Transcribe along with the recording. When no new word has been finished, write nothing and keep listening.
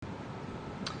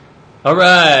All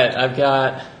right, I've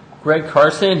got Greg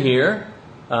Carson here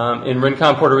in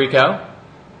Rincon, Puerto Rico,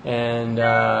 and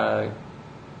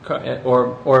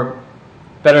or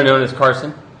better known as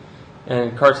Carson.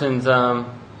 And Carson's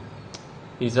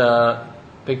he's a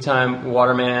big time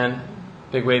waterman,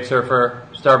 big wave surfer,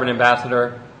 starboard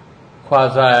ambassador,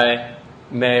 quasi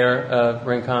mayor of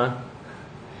Rincon,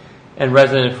 and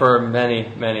resident for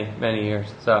many years.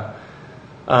 So,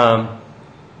 Carson,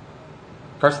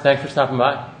 thanks for stopping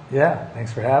by. Yeah,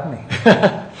 thanks for having me.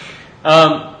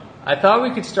 I thought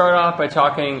we could start off by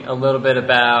talking a little bit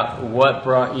about what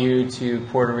brought you to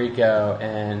Puerto Rico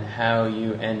and how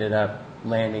you ended up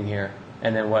landing here,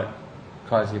 and then what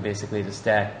caused you basically to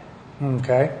stay.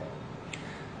 Okay.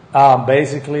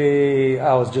 Basically,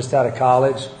 I was just out of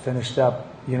college, finished up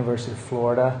University of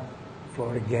Florida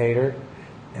Gator,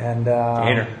 and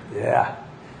Gator. Yeah,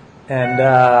 and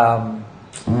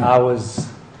I was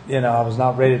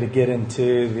not ready to get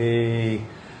into the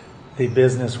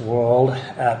business world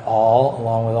at all,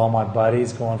 along with all my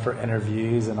buddies going for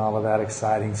interviews and all of that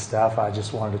exciting stuff. I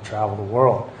just wanted to travel the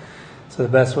world. So the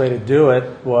best way to do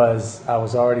it was, I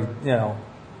was already,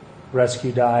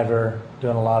 rescue diver,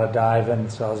 doing a lot of diving.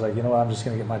 So I was like, you know what, I'm just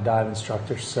going to get my dive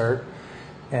instructor cert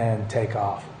and take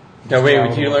off. Now, wait,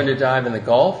 did you learn to dive in the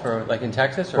Gulf or like in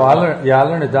Texas? Or well, I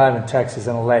learned to dive in Texas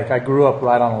in a lake. I grew up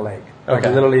right on a lake. Like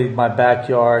literally my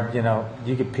backyard,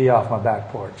 you could pee off my back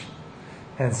porch.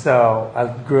 And so I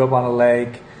grew up on a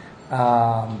lake.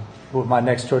 My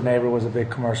next door neighbor was a big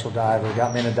commercial diver.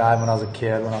 Got me into diving when I was a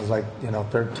kid, when I was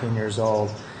 13 years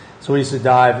old. So we used to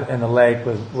dive in the lake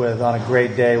with on a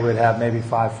great day, we'd have maybe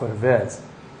 5 foot of vids.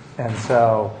 And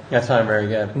so that's not very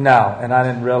good. No, and I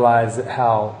didn't realize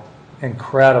how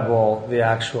incredible the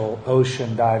actual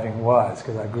ocean diving was,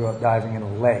 because I grew up diving in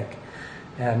a lake.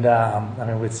 And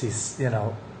we'd see,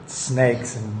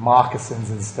 snakes and moccasins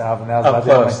and stuff, and that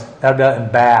was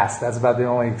and bass. That's about the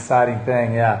only exciting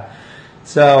thing, yeah.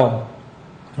 So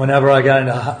whenever I got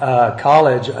into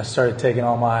college, I started taking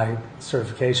all my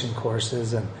certification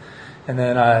courses, and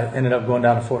then I ended up going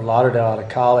down to Fort Lauderdale out of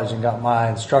college and got my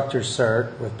instructor's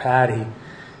cert with Patty,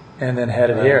 and then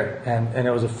headed here. And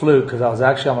it was a fluke, because I was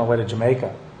actually on my way to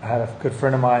Jamaica. I had a good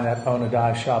friend of mine that owned a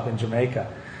dive shop in Jamaica,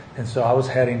 and so I was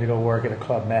heading to go work at a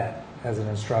Club Med as an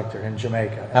instructor in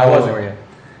Jamaica. How old were you?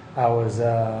 I was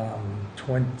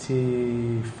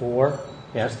 24,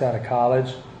 just out of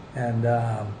college, and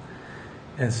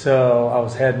so I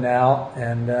was heading out,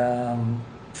 and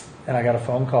I got a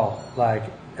phone call, like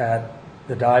at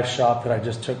the dive shop that I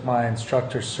just took my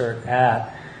instructor's cert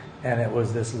at, and it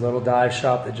was this little dive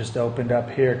shop that just opened up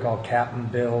here called Captain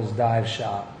Bill's Dive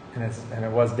Shop, and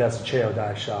it was Desecheo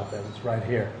Dive Shop that was right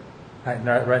here,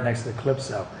 right next to the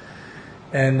Calypso.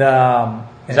 And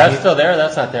is that still there?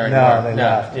 That's not there anymore. No, they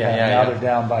left. Now they're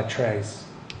down by Trace.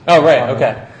 Oh, right.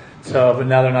 Okay. So, but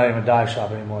now they're not even a dive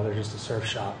shop anymore. They're just a surf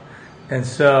shop. And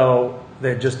so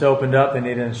they just opened up. They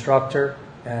need an instructor,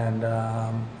 and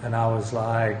I was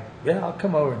like, yeah, I'll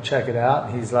come over and check it out.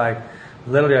 And he's like,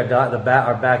 literally,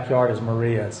 our backyard is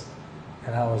Maria's.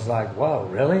 And I was like, whoa,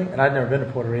 really? And I'd never been to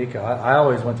Puerto Rico. I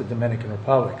always went to Dominican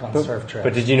Republic on surf trips.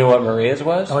 But did you know what Maria's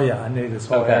was? Oh, yeah. I knew this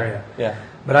whole area. Yeah.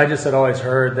 But I just had always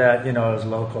heard that, it was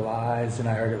localized, and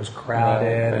I heard it was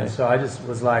crowded. Right. And so I just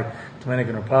was like,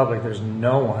 Dominican Republic, there's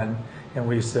no one. And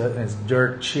and it's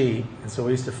dirt cheap. And so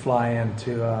we used to fly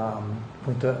into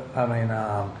Puerto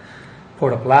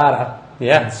Plata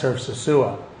and surf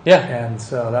Sosua. Yeah. And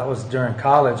so that was during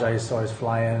college. I used to always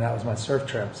fly in, and that was my surf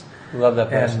trips. Love that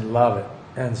place. And love it.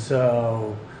 And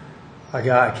so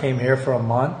I came here for a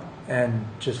month and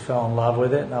just fell in love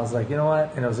with it. And I was like, you know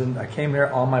what? And I came here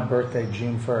on my birthday,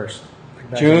 June 1st.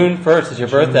 June 1st is your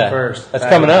birthday? June 1st. That's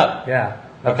coming up. Yeah.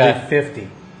 Okay. I'll be 50.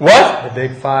 What? The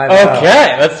big 5.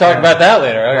 Okay. Let's talk about that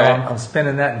later. Okay. I'm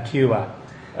spending that in Cuba.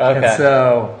 Okay. And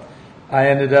so I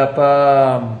ended up,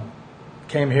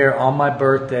 came here on my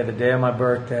birthday, the day of my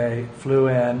birthday, flew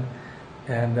in,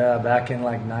 and back in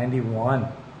like 91.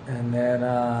 And then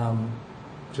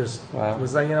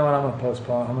was like, you know what, I'm going to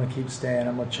postpone. I'm going to keep staying.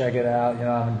 I'm going to check it out.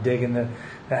 I'm digging the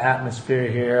atmosphere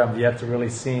here. I've yet to really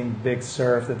seen big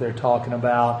surf that they're talking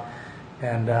about.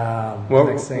 And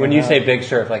when you say big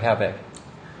surf, like how big?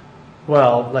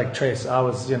 Well, like Trace, I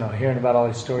was, hearing about all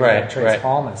these stories about Trace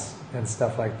Palmas and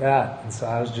stuff like that. And so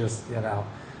I was just,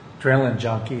 adrenaline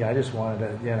junkie. I just wanted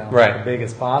to, make the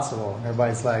biggest possible. And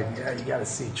everybody's like, yeah, you got to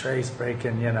see Trace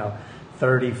breaking,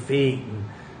 30 feet. And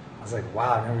I was like,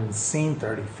 wow, I've never even seen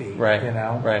 30 feet, Right.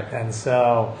 And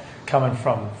so coming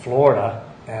from Florida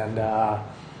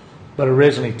but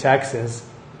originally Texas.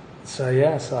 So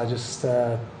I just,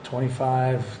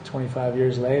 25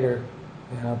 years later,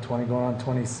 20 going on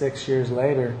 26 years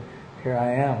later, here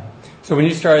I am. So when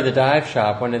you started the dive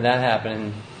shop, when did that happen?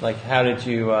 And like, how did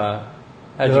you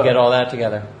get all that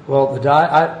together? Well,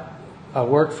 I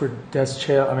worked for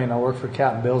I worked for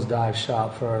Captain Bill's dive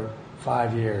shop for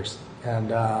 5 years, and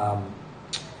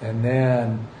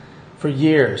then for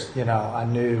years, I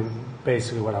knew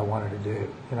basically what I wanted to do.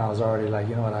 I was already like,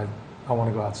 you know what, I want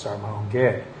to go out and start my own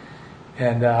gig,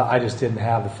 and I just didn't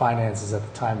have the finances at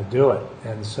the time to do it,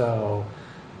 and so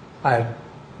I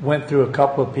went through a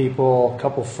couple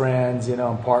of friends,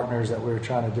 and partners that we were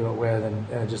trying to do it with, and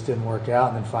it just didn't work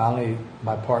out. And then finally,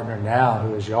 my partner now,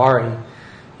 who is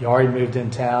Yari moved in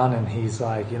town, and he's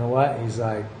like, you know what? He's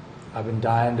like, I've been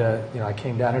dying to, I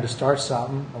came down here to start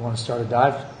something. I want to start a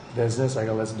dive business. I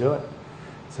go, let's do it.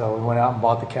 So we went out and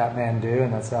bought the Kathmandu,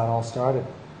 and that's how it all started.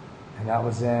 And that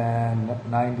was in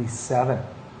 '97.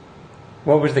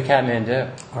 What was the Kathmandu?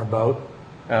 Our boat.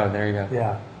 Oh, there you go.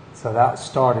 Yeah. So that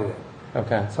started it.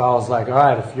 Okay. So I was like, all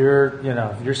right, if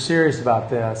you're serious about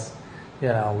this,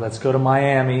 let's go to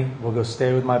Miami. We'll go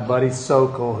stay with my buddy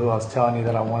Sokol, who I was telling you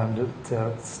that I want him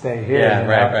to stay here. Yeah,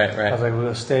 right. I was like, we'll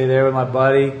go stay there with my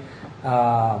buddy.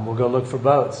 We'll go look for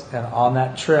boats. And on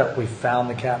that trip, we found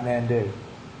the Kathmandu,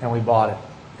 and we bought it,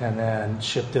 and then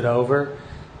shipped it over.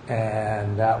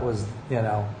 And that was,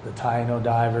 the Taino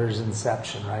Divers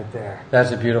inception right there.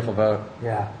 That's a beautiful boat.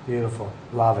 Yeah, beautiful.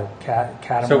 Love it.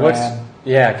 Catamaran. So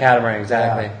catamaran,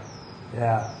 exactly.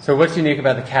 Yeah. So what's unique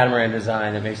about the catamaran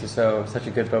design that makes it such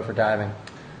a good boat for diving?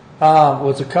 Well,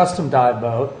 it's a custom dive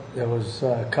boat. It was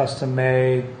custom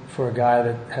made for a guy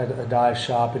that had a dive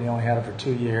shop, and he only had it for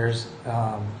 2 years.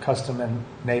 Custom in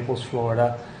Naples,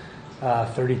 Florida.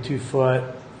 32 foot.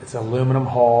 It's aluminum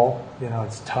hull.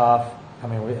 It's tough. I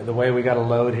mean, the way we got to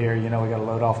load here, we got to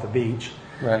load off the beach.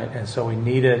 Right. And so we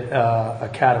needed a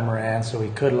catamaran so we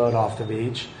could load off the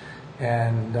beach.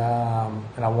 And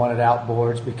I wanted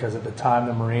outboards because at the time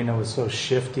the marina was so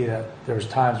shifty that there was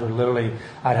times where literally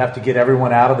I'd have to get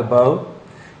everyone out of the boat,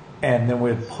 and then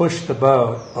we'd push the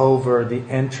boat over the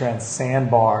entrance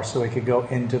sandbar so it could go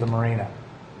into the marina.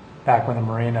 Back when the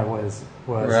marina was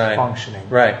right. functioning.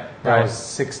 Right. That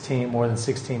was more than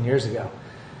 16 years ago.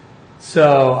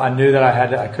 So I knew that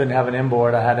I couldn't have an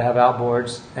inboard. I had to have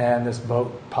outboards, and this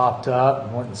boat popped up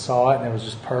and went and saw it, and it was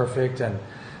just perfect. And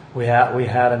we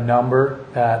had a number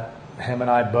that him and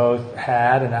I both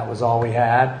had, and that was all we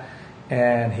had.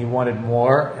 And he wanted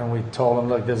more, and we told him,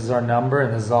 look, this is our number,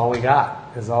 and this is all we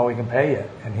got. This is all we can pay you.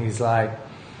 And he's like,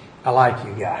 I like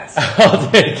you guys. I'll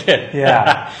take it.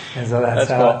 Yeah. And so that's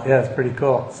how. Cool. Yeah, it's pretty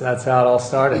cool. So that's how it all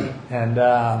started. And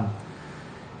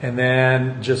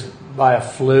then just by a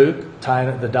fluke, tying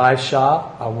at the dive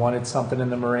shop, I wanted something in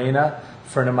the marina. A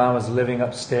friend of mine was living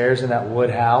upstairs in that wood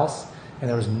house, and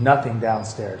there was nothing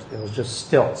downstairs. It was just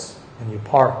stilts, and you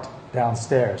parked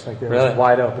downstairs. Like, there was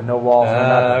wide open, no walls, no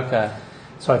nothing. Okay.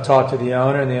 So I talked to the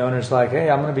owner, and the owner's like, hey,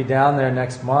 I'm going to be down there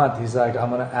next month. He's like, I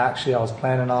was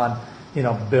planning on,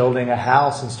 building a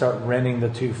house and start renting the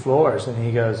 2 floors. And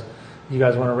he goes, you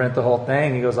guys want to rent the whole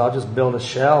thing? He goes, I'll just build a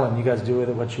shell, and you guys do with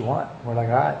it what you want. We're like,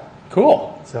 all right.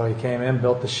 Cool. So he came in,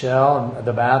 built the shell and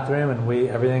the bathroom, and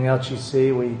everything else you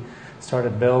see, we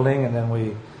started building, and then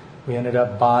we ended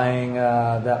up buying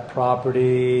that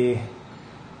property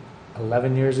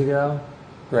 11 years ago.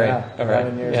 Great. Yeah,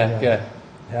 11 years ago. Good.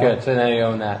 Yeah. Good. So now you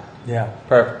own that. Yeah.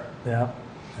 Perfect. Yeah.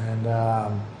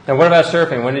 And what about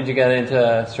surfing? When did you get into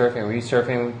surfing? Were you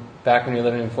surfing back when you were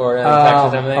living in Florida, Texas,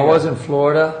 and everything? I was in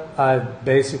Florida. I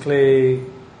basically,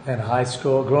 in high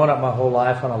school, growing up my whole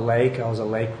life on a lake, I was a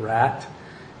lake rat.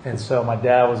 And so my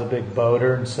dad was a big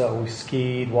boater, and so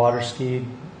we water skied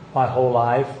my whole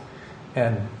life,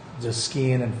 and just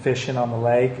skiing and fishing on the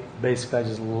lake. Basically, I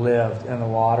just lived in the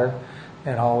water,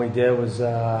 and all we did was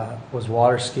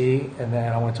water ski. And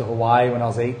then I went to Hawaii when I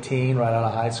was 18, right out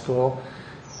of high school,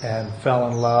 and fell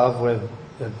in love with,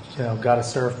 got a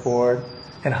surfboard.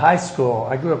 In high school,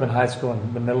 I grew up in high school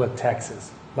in the middle of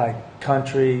Texas, like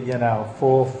country,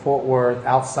 full Fort Worth,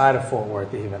 outside of Fort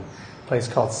Worth even, a place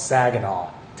called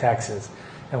Saginaw, Texas.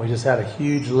 And we just had a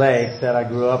huge lake that I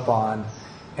grew up on,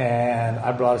 and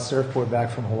I brought a surfboard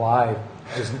back from Hawaii.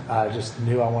 I just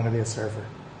knew I wanted to be a surfer.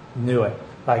 Knew it.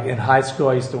 Like in high school,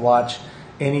 I used to watch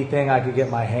anything I could get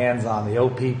my hands on, the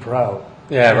OP Pro.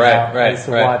 Yeah, right. I used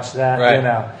to watch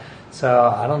that, So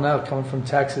I don't know, coming from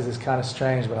Texas is kind of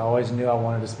strange, but I always knew I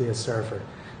wanted to be a surfer.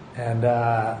 And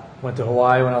went to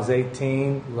Hawaii when I was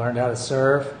 18, learned how to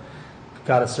surf,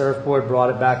 got a surfboard, brought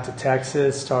it back to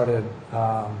Texas, started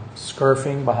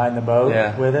scurfing behind the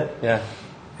boat with it. Yeah.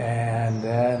 And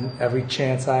then every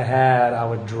chance I had, I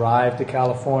would drive to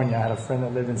California. I had a friend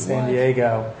that lived in San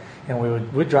Diego, and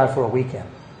we'd drive for a weekend.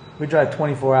 We drive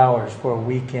 24 hours for a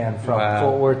weekend from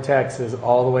Fort Worth, Texas,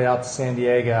 all the way out to San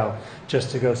Diego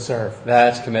just to go surf.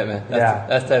 That's commitment.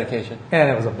 That's dedication. And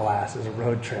it was a blast. It was a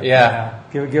road trip. Yeah.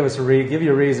 You know? Give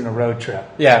you a reason to road trip.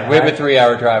 Yeah, we have a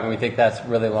 3-hour drive, and we think that's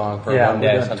really long for one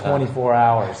day. Yeah, 24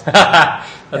 hours.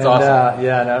 That's awesome.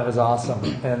 That was awesome.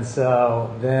 And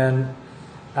so then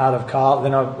out of college,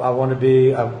 then I wanted to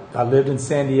be. I lived in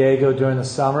San Diego during the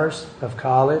summers of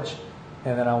college.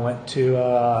 And then I went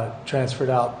to, transferred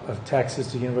out of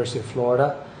Texas to University of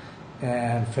Florida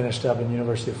and finished up in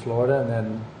University of Florida. And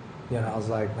then, I was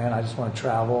like, man, I just want to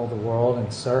travel the world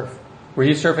and surf. Were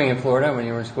you surfing in Florida when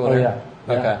you were in school? Oh, there?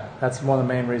 yeah. Okay. That's one of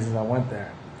the main reasons I went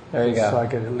there. There you go. So I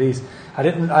could at least, I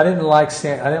didn't like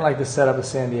the setup of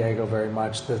San Diego very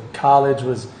much. The college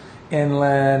was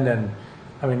inland, and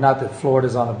I mean, not that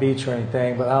Florida's on the beach or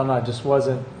anything, but I don't know, it just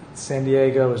wasn't, San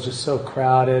Diego was just so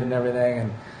crowded and everything.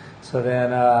 And so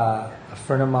then a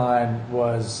friend of mine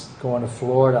was going to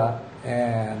Florida,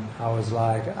 and I was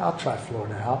like, I'll try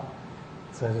Florida out.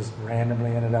 So I just randomly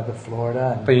ended up in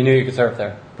Florida. But you knew you could surf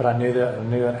there? But I knew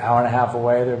an hour and a half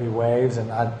away there'd be waves,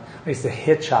 and I used to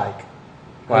hitchhike.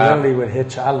 Wow. I literally would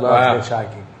hitchhike. I loved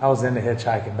hitchhiking. I was into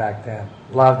hitchhiking back then.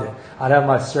 Loved it. I'd have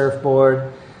my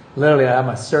surfboard. Literally, I had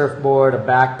my surfboard, a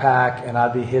backpack, and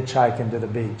I'd be hitchhiking to the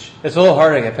beach. It's a little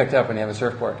harder to get picked up when you have a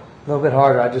surfboard. A little bit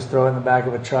harder. I'd just throw it in the back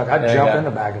of a truck. I'd jump in the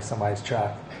back of somebody's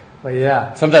truck. But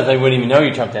yeah. Sometimes they wouldn't even know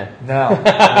you jumped in. No. If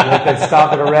they'd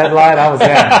stop at a red light, I was in.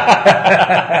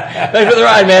 Thanks for the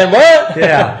ride, man. What?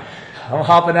 Yeah. I'm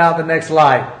hopping out the next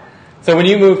light. So when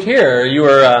you moved here, you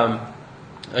were,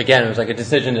 again, it was like a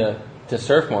decision to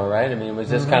surf more, right? I mean,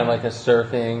 was this kind of like a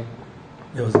surfing...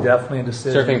 It was definitely a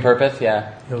decision. Surfing purpose,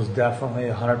 yeah. It was definitely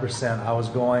 100%. I was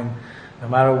going, no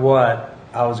matter what,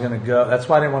 I was going to go. That's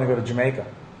why I didn't want to go to Jamaica,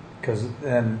 because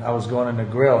then I was going in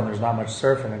Negril, and there's not much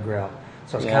surf in Negril.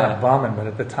 So I was kind of bumming, but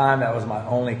at the time, that was my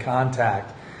only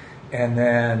contact. And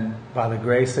then, by the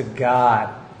grace of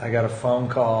God, I got a phone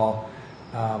call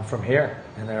from here,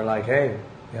 and they're like, hey,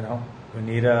 we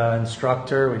need an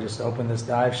instructor. We just opened this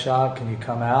dive shop. Can you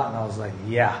come out? And I was like,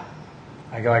 yeah.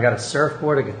 I got a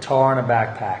surfboard, a guitar, and a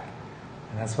backpack.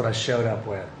 And that's what I showed up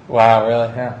with. Wow, really?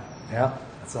 Yeah.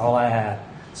 That's all I had.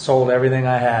 Sold everything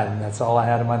I had, and that's all I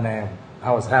had in my name.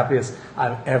 I was happiest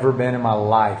I've ever been in my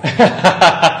life.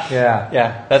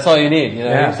 Yeah, that's all you need.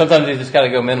 Yeah. Sometimes you just got to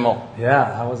go minimal.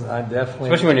 Yeah, I definitely.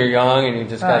 Especially when you're young and you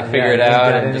just got to figure it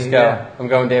out and just go. Yeah. I'm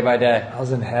going day by day. I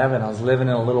was in heaven. I was living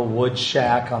in a little wood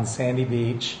shack on Sandy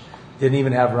Beach. Didn't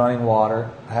even have running water.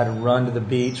 I had to run to the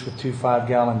beach with 2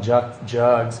 5-gallon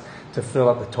jugs to fill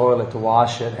up the toilet to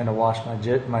wash it and to wash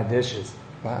my dishes.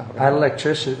 Wow. I had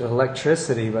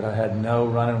electricity, but I had no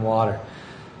running water.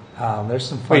 There's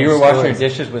some fun Wait, you were stories. washing your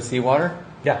dishes with seawater?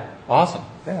 Yeah. Awesome.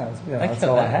 Yeah, that's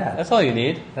all I had. That's all you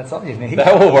need. That's all you need.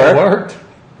 That will work. It worked.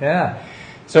 Yeah.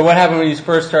 So what happened when you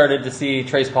first started to see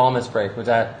Trace Palmas break? Was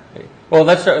that... Well,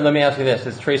 let me ask you this.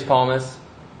 Is Trace Palmas...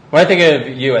 When I think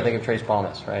of you, I think of Trace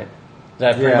Palmas, right? Is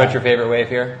that pretty much your favorite wave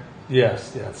here?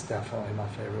 Yes, it's definitely my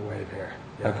favorite wave here.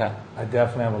 Yeah. Okay. I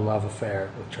definitely have a love affair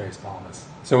with Trace Palmas.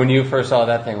 So when you first saw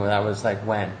that thing, that was like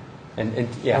when? And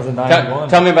yeah, 2091.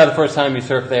 Tell me about the first time you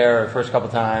surfed there, or first couple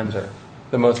times, or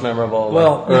the most memorable.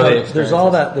 Well, early experiences. there's all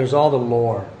that. There's all the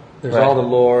lore. There's all the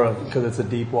lore because it's a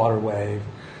deep water wave.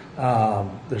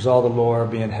 There's all the lore of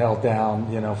being held down,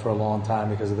 for a long time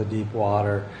because of the deep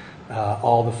water.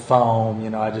 All the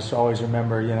foam, I just always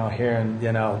remember, hearing,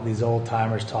 these old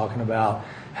timers talking about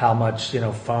how much,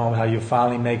 foam, how you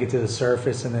finally make it to the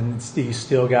surface, and then you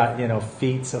still got,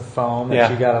 feet of foam that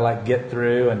you got to get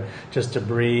through and just to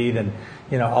breathe, and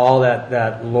all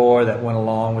that lore that went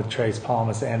along with Trace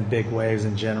Palmas and big waves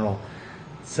in general.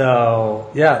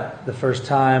 So the first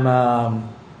time I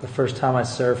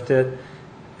surfed it,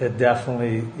 it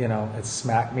definitely, it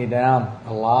smacked me down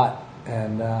a lot,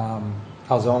 and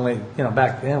I was only,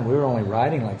 back then we were only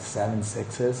riding like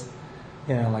 7.6s.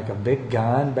 Like a big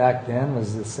gun back then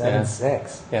was the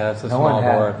 7.6. Yeah, that's a small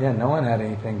board. Yeah, no one had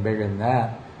anything bigger than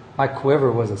that. My quiver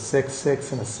was a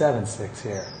 6.6 and a 7.6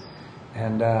 here.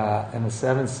 And the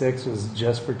 7.6 was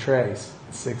just for Trace.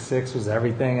 The 6.6 was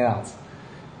everything else.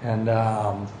 And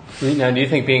now, do you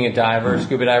think being a diver,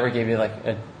 scuba diver, gave you like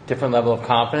a different level of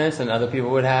confidence than other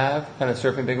people would have, kind of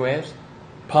surfing big waves?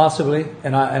 Possibly.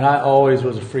 And I always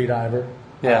was a free diver.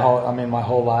 Yeah. My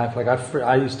whole life. Like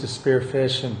I used to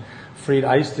spearfish and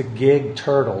I used to gig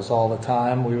turtles all the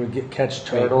time. We would catch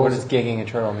turtles. Wait, what does gigging a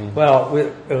turtle mean? Well,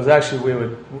 it was actually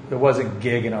it wasn't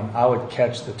gigging them. I would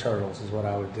catch the turtles is what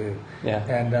I would do. Yeah.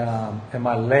 And in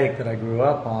my lake that I grew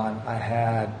up on, I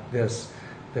had this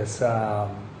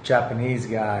Japanese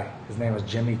guy. His name was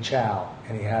Jimmy Chow,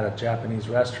 and he had a Japanese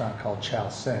restaurant called Chow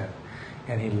Sun,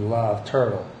 and he loved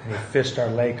turtle, and he fished our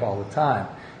lake all the time.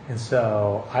 And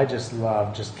so I just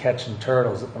loved just catching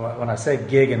turtles. When I say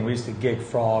gigging, we used to gig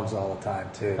frogs all the time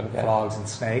too, frogs and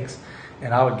snakes.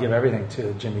 And I would give everything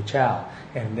to Jimmy Chow.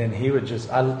 And then he would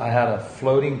just, I had a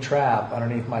floating trap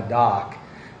underneath my dock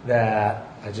that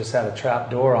I just had a trap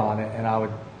door on it, and I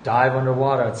would dive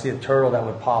underwater. I'd see a turtle that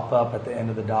would pop up at the end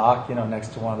of the dock, next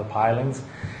to one of the pilings.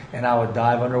 And I would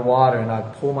dive underwater, and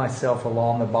I'd pull myself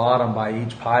along the bottom by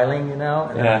each piling, and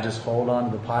then I'd just hold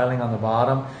on to the piling on the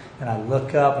bottom. And I'd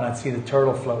look up, and I'd see the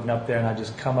turtle floating up there, and I'd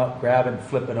just come up, grab it, and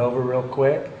flip it over real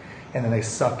quick. And then they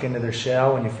suck into their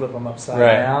shell when you flip them upside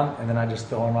down. And then I just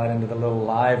throw them right into the little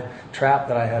live trap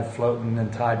that I had floating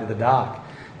and tied to the dock.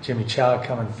 Jimmy Chow would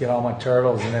come and get all my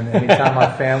turtles. And then anytime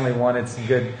my family wanted some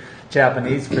good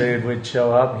Japanese food, we'd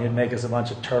show up, and he'd make us a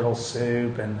bunch of turtle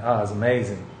soup. And it was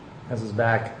amazing. This was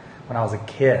back when I was a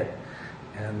kid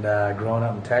and growing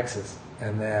up in Texas.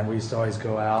 And then we used to always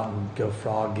go out and go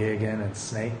frog gigging and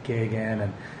snake gigging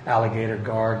and alligator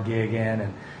guard gigging,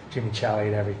 and Jimmy Chow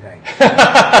ate everything.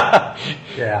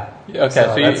 Yeah. Okay.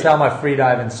 So that's how my free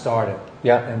diving started.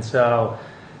 Yeah. And so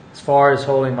as far as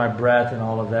holding my breath and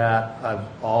all of that, I've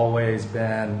always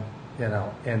been,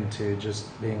 into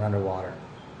just being underwater.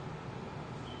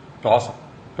 Awesome.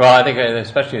 Well, I think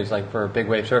especially it's like for big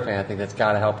wave surfing, I think that's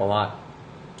got to help a lot.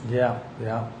 Yeah.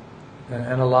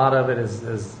 And a lot of it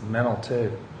is mental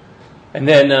too. And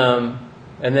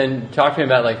then talk to me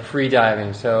about like free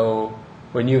diving. So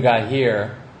when you got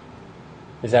here,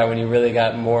 is that when you really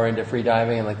got more into free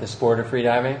diving and like the sport of free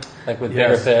diving, like with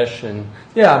bigger fish and?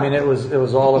 Yeah, I mean it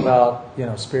was all about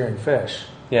spearing fish.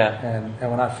 Yeah. And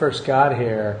when I first got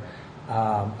here,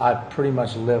 I pretty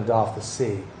much lived off the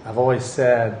sea. I've always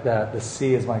said that the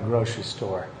sea is my grocery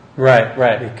store.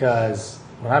 Right. Because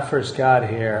when I first got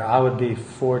here, I would be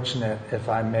fortunate if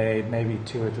I made maybe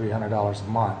 $200 or $300 a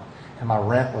month, and my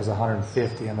rent was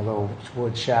 $150 in the little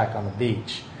wood shack on the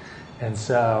beach. And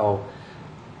so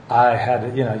I had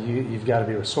to, you've got to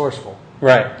be resourceful.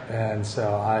 Right. And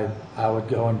so I would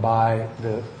go and buy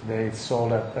they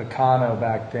sold a Econo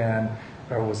back then,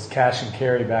 or it was cash and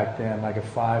carry back then, like a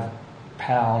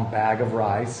 5-pound bag of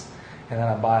rice. And then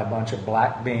I'd buy a bunch of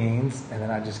black beans, and then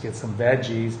I'd just get some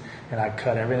veggies, and I'd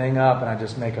cut everything up, and I'd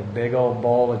just make a big old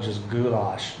bowl of just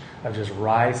goulash, of just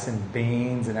rice and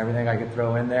beans and everything I could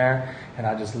throw in there, and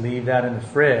I'd just leave that in the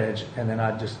fridge, and then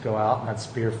I'd just go out and I'd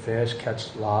spear fish,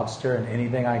 catch lobster, and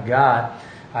anything I got,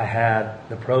 I had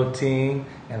the protein,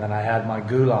 and then I had my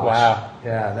goulash. Wow.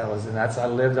 Yeah, I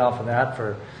lived off of that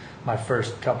for my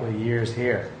first couple of years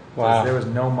here. Wow. There was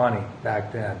no money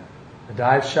back then. The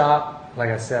dive shop, like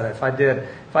I said, if I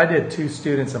did 2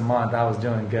 students a month, I was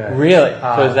doing good. Really?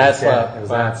 So it was that slow? It was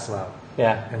that slow.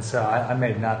 Yeah. And so I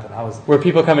made nothing. Were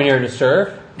people coming here to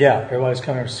surf? Yeah, everybody was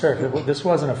coming here to surf. This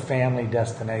wasn't a family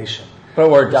destination. But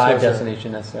or a dive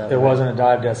destination necessarily. It wasn't a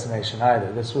dive destination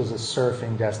either. This was a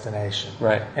surfing destination.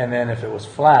 Right. And then if it was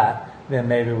flat, then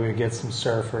maybe we would get some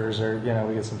surfers, or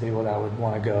we get some people that would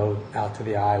want to go out to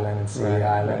the island and see the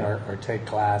island, or take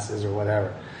classes or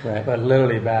whatever. Right. But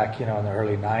literally back, in the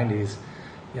early 90s,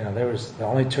 there was the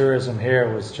only tourism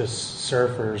here was just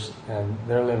surfers, and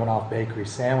they're living off bakery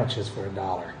sandwiches for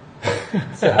 $1.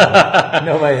 So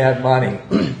nobody had money.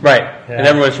 Right. Yeah. And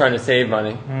everyone's trying to save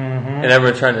money. Mm-hmm. And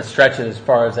everyone's trying to stretch it as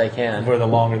far as they can. For the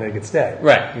longer they could stay.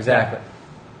 Right, exactly.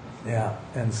 Yeah.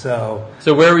 And so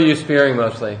where were you spearing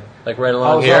mostly? Like right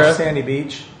along here? I was off Sandy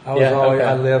Beach.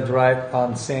 I lived right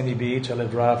on Sandy Beach. I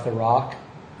lived right off the rock.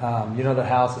 The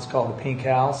house is called the Pink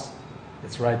House.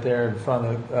 It's right there in front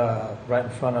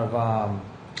of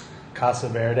Casa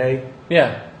Verde.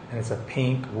 Yeah. And it's a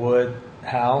pink wood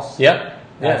house. Yep.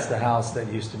 That's the house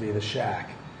that used to be the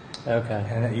shack. Okay.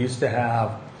 And it used to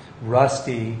have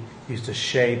Rusty used to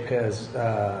shape his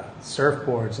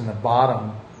surfboards in the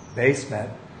bottom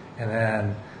basement, and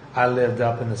then I lived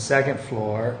up in the second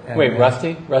floor. And wait,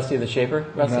 Rusty? Rusty the Shaper?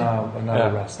 Rusty? No,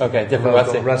 another Rusty. Okay, different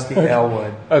Rusty. Rusty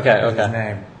Elwood. Okay. His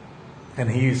name. And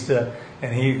he used to,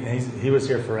 and he was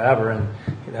here forever, and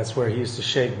that's where he used to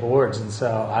shape boards. And so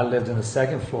I lived in the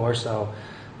second floor, so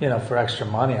for extra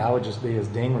money, I would just be his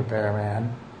ding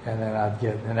repairman, and then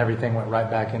and everything went right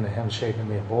back into him shaping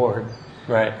me a board.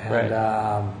 Right.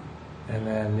 And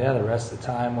then the rest of the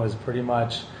time was pretty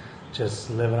much just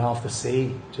living off the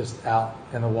sea, just out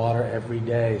in the water every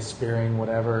day, spearing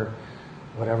whatever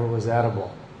was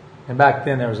edible. And back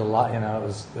then there was a lot,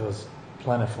 it was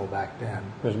plentiful back then.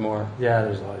 There's more. Yeah,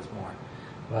 there's always more.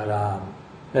 But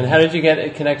then how did you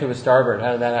get connected with Starboard?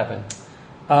 How did that happen?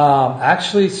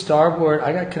 Actually, Starboard,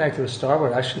 I got connected with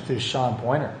Starboard actually through Sean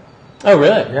Pointer. Oh,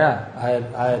 really? Yeah,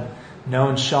 I had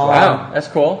known Sean. Wow, that's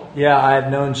cool. Yeah, I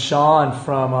had known Sean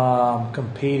from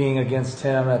competing against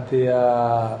him at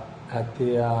the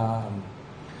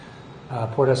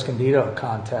Port Escondido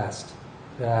contest.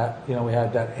 That we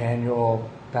had that annual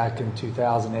back in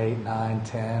 2008, 9,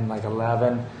 10, like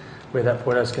 11. We had that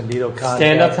Port Escondido contest.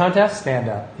 Stand-up contest?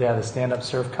 Stand-up, yeah, the stand-up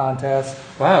surf contest.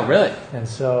 Wow, really? And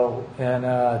so in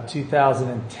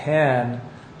 2010,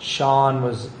 Sean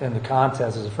was in the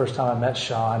contest. It was the first time I met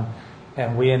Sean,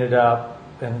 and we ended up,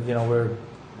 and we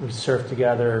surfed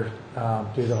together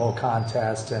through the whole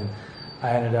contest, and I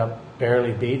ended up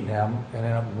barely beating him, and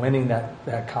ended up winning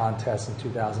that contest in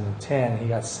 2010. He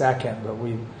got second, but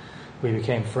we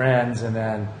became friends, and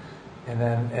then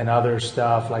other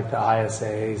stuff like the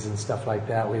ISAs and stuff like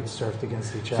that, we had surfed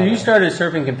against each other. So you started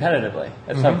surfing competitively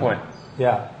at some point?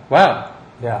 Yeah. Wow.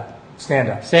 Yeah.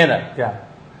 Stand-up. Stand-up. Yeah.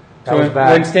 So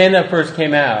when stand-up first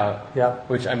came out, yep.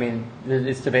 Which, I mean,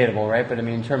 it's debatable, right? But, I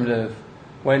mean, in terms of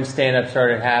when stand-up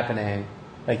started happening,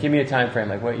 like, give me a time frame.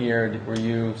 Like, what year were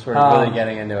you sort of really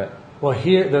getting into it? Well,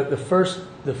 here, the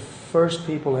first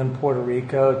people in Puerto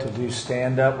Rico to do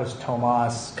stand-up was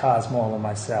Tomas Cosmo and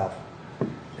myself.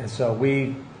 And so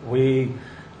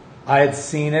I had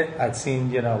seen it. I'd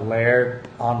seen, Laird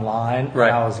online. Right.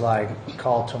 And I was like,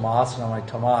 call Tomas, and I'm like,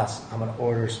 Tomas, I'm going to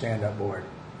order a stand-up board.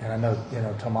 And I know,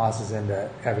 Tomas is into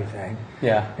everything.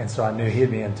 Yeah. And so I knew he'd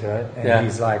be into it. And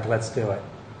he's like, let's do it.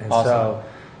 And awesome. So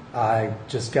I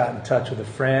just got in touch with a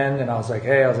friend, and I was like,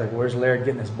 where's Laird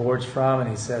getting his boards from? And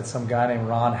he said, some guy named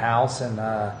Ron House in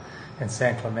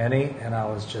San Clemente. And I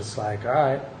was just like, all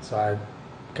right. So I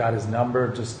got his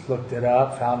number, just looked it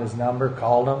up, found his number,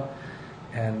 called him.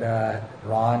 And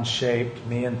Ron shaped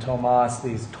me and Tomas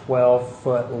these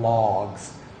 12-foot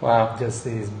logs. Wow. Just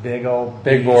these big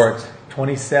boards.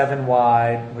 27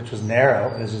 wide, which was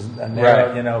narrow. It was just a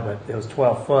narrow, right. But it was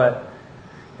 12 foot.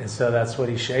 And so that's what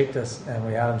he shaped us. And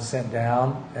we had them sent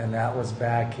down. And that was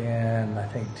back in, I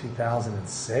think,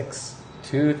 2006.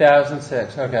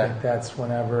 2006, okay. I think that's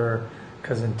whenever,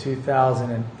 because in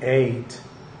 2008,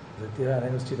 I think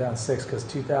it was 2006, because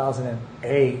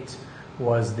 2008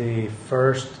 was the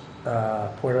first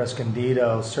Puerto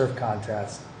Escondido surf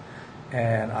contest.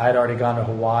 And I had already gone to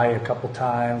Hawaii a couple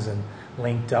times and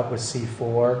linked up with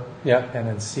C4. Yep. And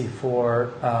then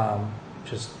C4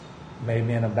 just made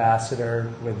me an ambassador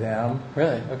with them.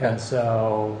 Really? Okay. And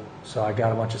so I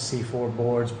got a bunch of C4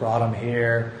 boards, brought them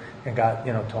here, and got,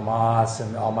 Tomas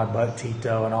and all my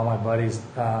Tito and all my buddies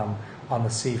on the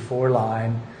C4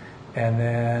 line. And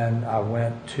then I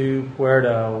went to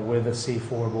Puerto with a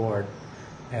C4 board.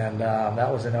 And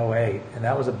that was in 2008. And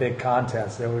that was a big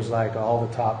contest. There was like all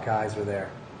the top guys were there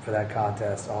for that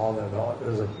contest. There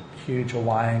was a huge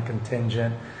Hawaiian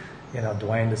contingent.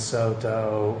 Dwayne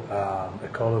DeSoto,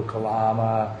 Ekolu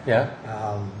Kalama. Yeah.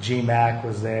 G-Mac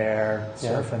was there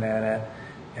surfing in it.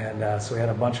 And so we had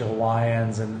a bunch of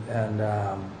Hawaiians, and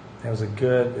it was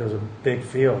a big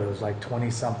field. It was like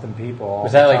 20-something people.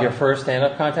 Was that like your first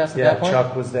stand-up contest at that point? Yeah,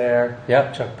 Chuck was there.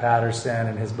 Yep. Chuck Patterson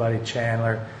and his buddy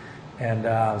Chandler. And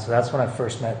so that's when I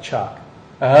first met Chuck.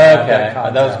 Oh, okay.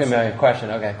 That was going to be my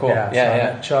question. Okay, cool. Yeah, I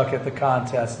met Chuck at the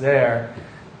contest there,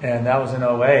 and that was in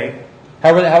 2008.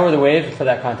 How were the waves for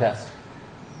that contest?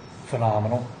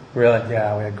 Phenomenal. Really?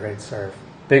 Yeah, we had great surf.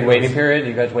 Big waiting period? Did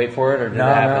you guys wait for it, or did it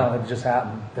happen? No, it just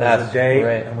happened. There was a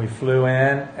date, and we flew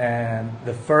in, and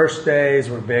the first days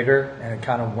were bigger, and it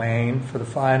kind of waned for the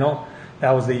final.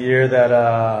 That was the year that,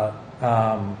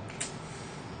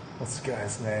 what's the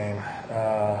guy's name?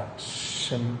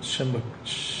 Shimbakura.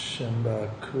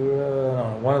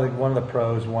 One of the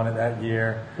pros won it that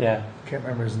year. Yeah. Can't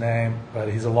remember his name, but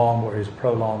he's a longboarder. He's a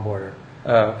pro longboarder.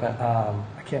 Oh, okay.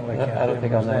 I can't really. I don't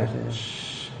think I'll know.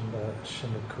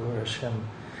 Shimbakura.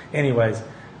 Anyways,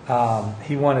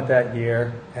 he won it that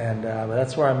year, and but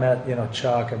that's where I met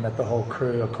Chuck. I met the whole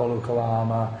crew. Ekolu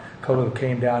Kalama. Kolu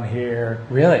came down here.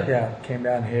 Really? Yeah, came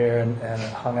down here and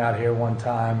hung out here one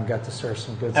time. Got to surf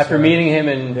some good. After meeting him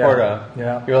in Puerto, you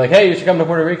were like, "Hey, you should come to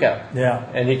Puerto Rico." Yeah,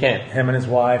 and he came. Him and his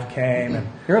wife came, and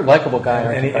you're a likable guy,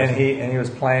 aren't you? And he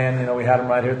was playing. We had him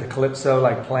right here at the Calypso,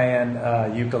 like playing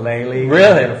ukulele.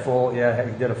 Really?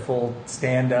 He did a full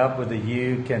stand up with the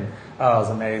uke, and it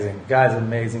was amazing. The guy's an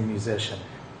amazing musician.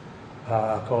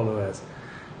 Kolu is,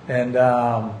 and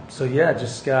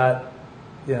just got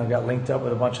linked up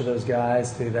with a bunch of those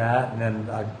guys through that, and then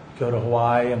I go to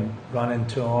Hawaii and run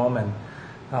into them, and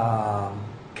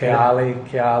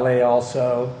Keale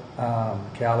also,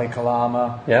 Keale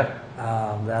Kalama,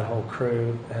 that whole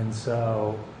crew, and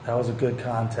so that was a good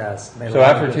contest. So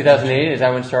after 2008, is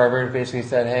that when Starboard basically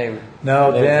said, "Hey,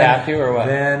 no, they tapped you," or what?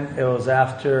 Then it was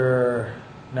after.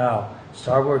 No,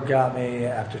 Starboard got me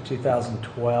after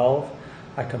 2012.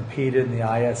 I competed in the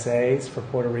ISAs for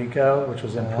Puerto Rico, which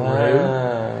was in Peru.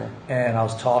 And I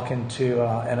was talking to,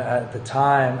 and at the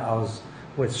time I was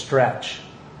with Stretch.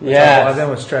 Yeah, I've been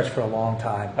with Stretch for a long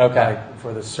time. Okay. Like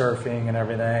for the surfing and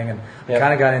everything. And I Yep.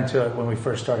 kind of got into it when we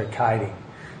first started kiting.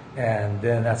 And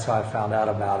then that's how I found out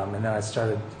about him. And then I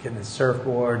started getting his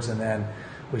surfboards, and then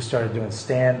we started doing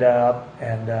stand-up,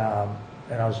 and I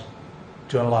was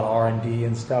doing a lot of R&D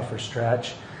and stuff for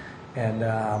Stretch. And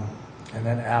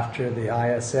then after the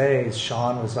ISAs,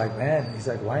 Sean was like, man, he's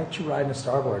like, why aren't you riding a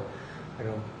Starboard? I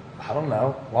go, I don't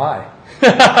know. Why?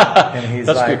 And he's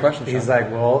That's like, a good question, he's Sean.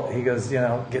 like, well, he goes,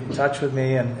 get in touch with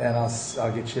me, and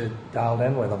I'll get you dialed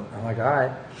in with him. I'm like, all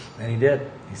right. And he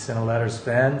did. He sent a letter to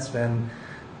Sven. Sven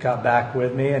got back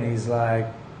with me, and he's like,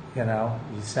 you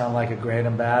sound like a great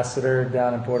ambassador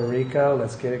down in Puerto Rico.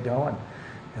 Let's get it going.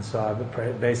 And so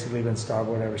I've basically been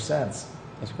Starboard ever since.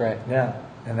 That's great. Yeah,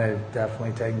 and they've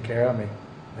definitely taken care of me.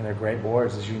 And they're great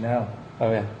boards, as you know.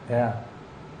 Oh, yeah. Yeah.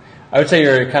 I would say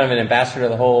you're kind of an ambassador to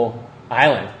the whole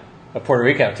island of Puerto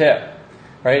Rico, too.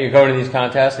 Right? You're going to these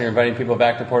contests, and you're inviting people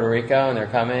back to Puerto Rico, and they're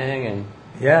coming, and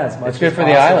Yeah, as much It's good as for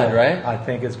the possible. island, right? I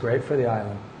think it's great for the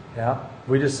island. Yeah.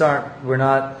 We're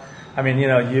not, I mean,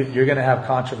 you're going to have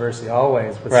controversy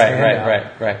always with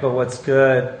stand-up. Right. But what's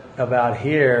good about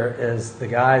here is the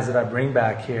guys that I bring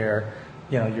back here,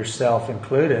 yourself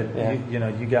included, Yeah.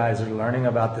 you guys are learning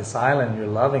about this island, you're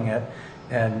loving it,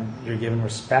 and you're giving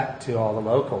respect to all the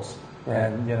locals. Right.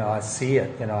 And, I see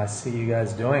it. I see you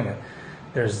guys doing it.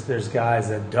 There's guys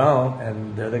that don't,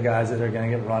 and they're the guys that are going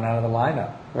to get run out of the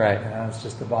lineup. Right. It's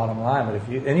just the bottom line. But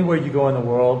if anywhere you go in the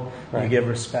world, Right. you give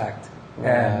respect, Right.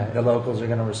 and the locals are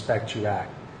going to respect you back.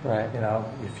 Right.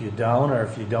 If you don't, or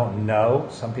if you don't know,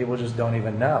 some people just don't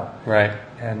even know. Right.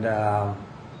 And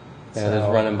Yeah, there's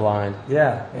running blind. Yeah,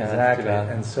 Yeah, that's exactly. too bad.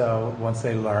 And so once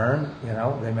they learn,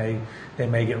 they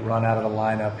may get run out of the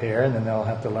lineup here, and then they'll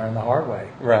have to learn the hard way.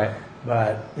 Right.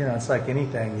 But it's like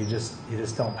anything. You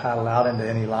just don't paddle out into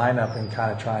any lineup and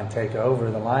kind of try and take over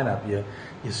the lineup.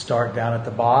 You start down at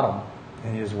the bottom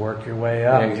and you just work your way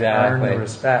up. Exactly. You earn the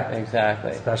respect.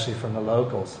 Exactly. Especially from the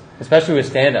locals. Especially with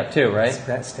stand-up, too, right?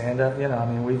 Stand up.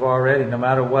 We've already, no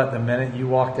matter what, the minute you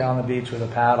walk down the beach with a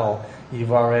paddle,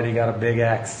 you've already got a big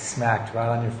X smacked right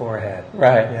on your forehead.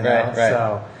 Right. Right.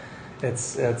 So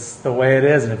it's the way it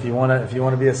is, and if you want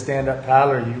to be a stand-up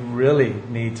paddler, you really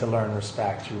need to learn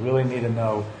respect. You really need to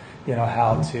know,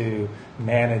 how to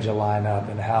manage a lineup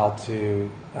and how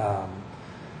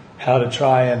to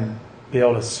try and be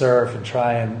able to surf and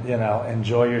try and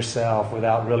enjoy yourself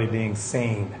without really being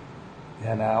seen. It's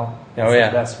yeah.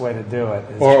 the best way to do it.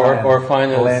 Is Or- try and or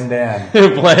find those- blend in.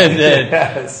 Blend in.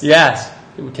 Yes. Yes.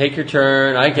 Take your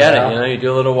turn. I get Yeah. it. You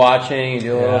do a little watching. You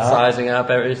do a little Yeah. sizing up.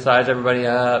 Size everybody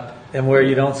up. And where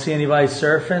you don't see anybody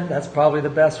surfing, that's probably the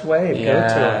best way to go to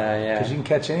Yeah, it. yeah. Because you can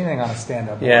catch anything on a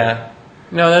stand-up board. Yeah.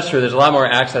 No, that's true. There's a lot more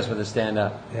access with the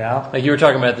stand-up. Yeah. Like you were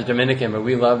talking about the Dominican, but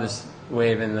we love this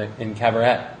wave in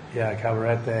Cabaret. Yeah,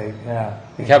 Cabarete. Yeah.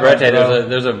 In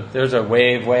Cabarete, there's a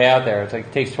wave way out there. It's like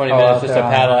it takes 20 minutes just to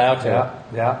paddle out to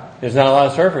it. Yeah. There's not a lot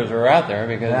of surfers who are out there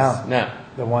because no.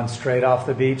 The one straight off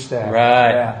the beach there.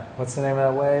 Right. Yeah. What's the name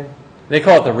of that wave? They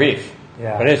call it the reef.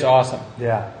 Yeah. But it's awesome.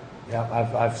 Yeah. Yeah.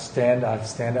 I've stand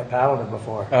up paddled it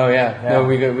before. Oh yeah. Yeah. No,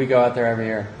 we go out there every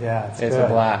year. Yeah. It's good. a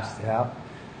blast. Yeah.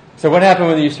 So what happened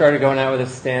when you started going out with a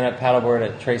stand-up paddleboard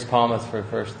at Tres Palmas for the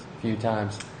first few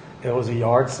times? It was a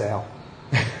yard sale.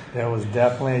 It was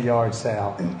definitely a yard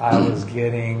sale.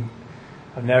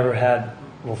 I've never had,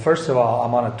 well, first of all,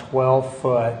 I'm on a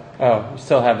 12-foot. Oh, you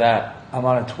still have that. I'm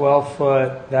on a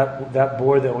 12-foot. That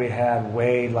board that we had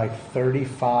weighed like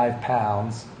 35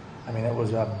 pounds. I mean, it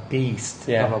was a beast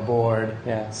Yeah. of a board.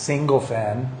 Yeah. Single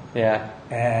fin. Yeah.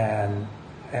 And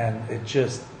it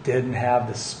just didn't have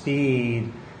the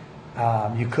speed.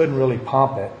 You couldn't really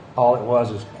pump it. All it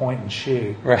was point and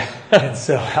shoot. Right. And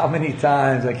so how many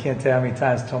times, I can't tell how many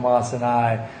times Tomas and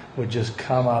I would just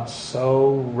come up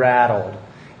so rattled.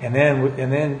 And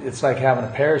then it's like having a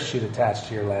parachute attached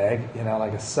to your leg,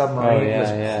 like a submarine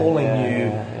just pulling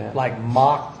you like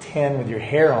Mach 10 with your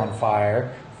hair on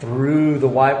fire through the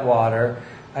white water.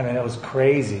 I mean, it was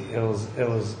crazy. It was,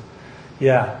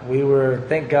 yeah,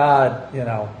 thank God,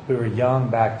 we were young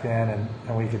back then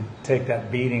and we could take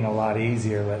that beating a lot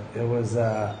easier, but it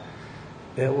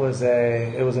was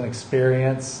an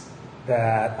experience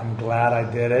that I'm glad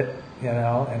I did it,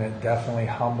 and it definitely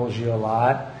humbles you a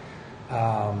lot.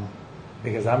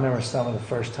 Because I remember some of the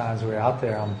first times we were out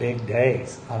there on big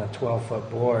days on a 12-foot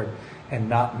board and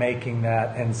not making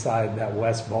that inside that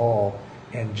west bowl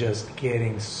and just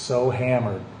getting so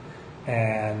hammered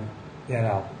and,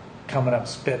 coming up,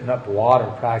 spitting up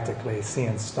water practically,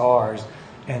 seeing stars,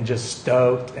 and just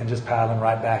stoked and just paddling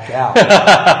right back out.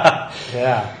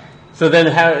 Yeah. So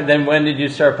then when did you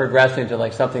start progressing to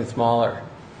like something smaller?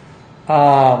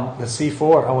 The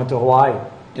C4. I went to Hawaii.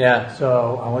 Yeah.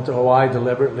 So I went to Hawaii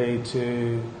deliberately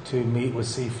to meet with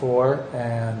C4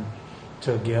 and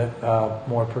to get a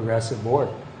more progressive board.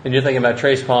 And you're thinking about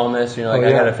Trace Palmas. You're like,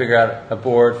 I got to figure out a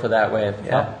board for that wave.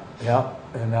 Yeah.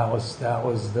 And that was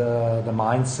the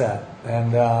mindset.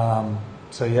 And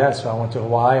so I went to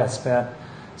Hawaii. I spent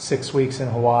 6 weeks in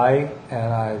Hawaii,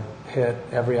 and I hit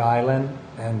every island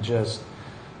and just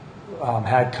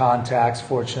had contacts,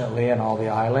 fortunately, in all the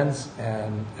islands,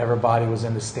 and everybody was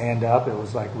into stand-up. It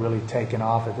was like really taking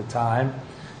off at the time,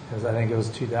 because I think it was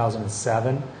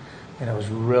 2007, and it was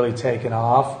really taking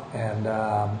off. And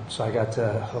so I got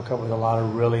to hook up with a lot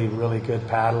of really, really good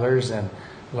paddlers and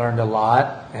learned a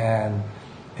lot, and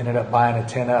ended up buying a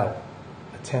 10-0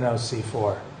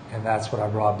 C4, and that's what I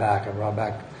brought back. I brought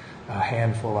back a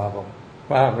handful of them.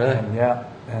 Wow, really? And,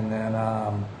 and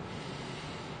then...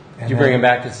 Did you bring them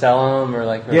back to sell them, or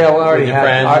like? Yeah, well, I already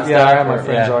had. I had my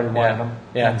friends already wanted them.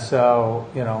 Yeah. And so,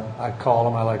 I called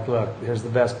them. I like, look, here's the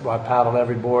best. I paddled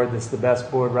every board. This is the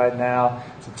best board right now.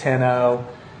 It's a 10-0,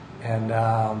 and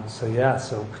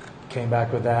so came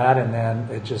back with that, and then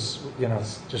it just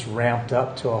ramped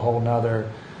up to a whole nother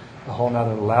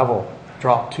level.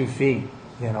 Dropped 2 feet,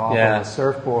 off of the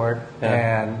surfboard,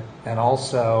 and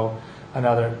also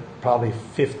another probably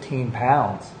 15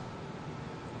 pounds.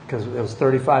 Because it was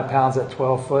 35 pounds that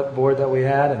 12-foot board that we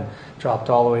had, and dropped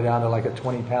all the way down to like a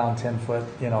 20-pound, 10-foot,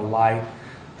 light.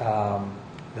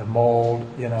 The mold,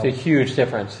 It's a huge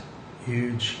difference.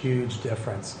 Huge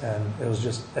difference. And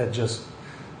it just,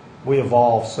 we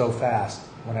evolved so fast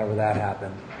whenever that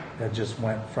happened. It just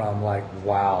went from like,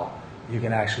 wow, you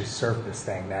can actually surf this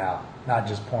thing now, not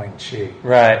just point and shoot.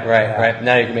 Right.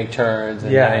 Now you can make turns,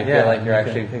 and now you feel like you're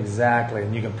actually... Exactly,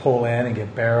 and you can pull in and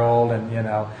get barreled, and,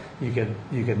 you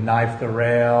could knife the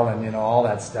rail, and all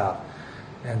that stuff.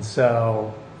 And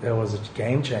so it was a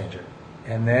game changer.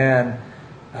 And then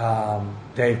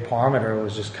Dave Parmenter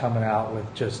was just coming out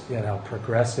with just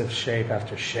progressive shape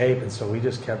after shape, and so we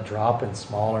just kept dropping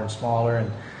smaller and smaller,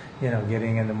 and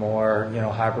getting into more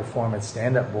high performance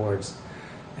stand up boards.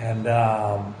 And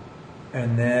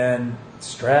then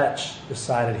Stretch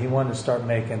decided he wanted to start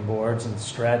making boards, and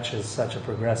Stretch is such a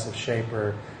progressive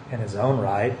shaper in his own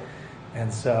right.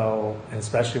 And so, and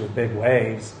especially with big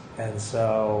waves, and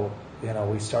so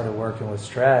we started working with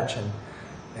Stretch,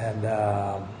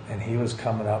 and he was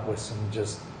coming up with some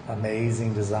just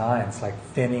amazing designs, like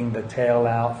thinning the tail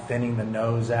out, thinning the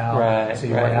nose out, so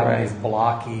you weren't having these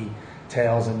blocky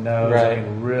tails and nose. I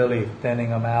mean, really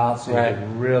thinning them out, so you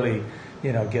could really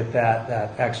get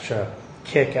that extra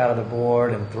kick out of the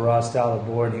board and thrust out of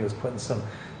the board. And he was putting some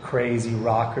crazy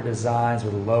rocker designs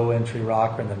with a low entry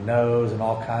rocker in the nose and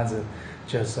all kinds of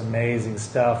just amazing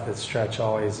stuff that Stretch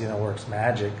always works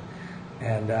magic,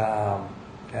 and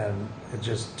it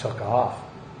just took off.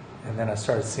 And then I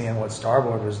started seeing what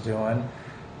Starboard was doing,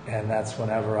 and that's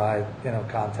whenever I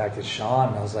contacted Sean,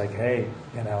 and I was like, hey,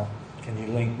 can you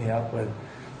link me up with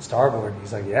Starboard? And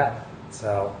he's like, yeah.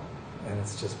 So, and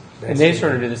it's just and they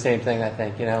sort of do the same thing, I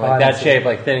think, like that shape,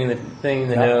 like thinning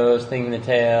the nose, thinning the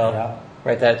tail,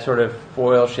 right? That sort of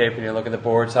foil shape when you look at the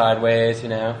board sideways,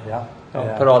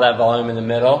 Put all that volume in the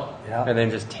middle, and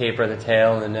then just taper the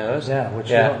tail and the nose. Which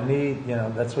you don't need,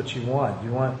 that's what you want.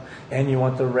 You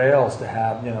want the rails to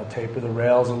have, taper the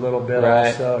rails a little bit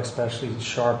also, especially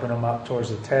sharpen them up towards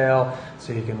the tail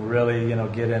so you can really,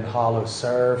 get in hollow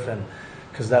surf, and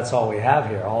because that's all we have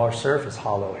here. All our surf is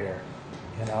hollow here,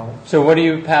 So what are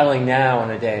you paddling now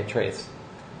on a day, Trace?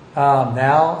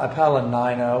 Now I paddle a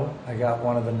 9.0. I got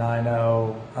one of the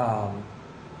 9.0.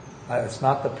 It's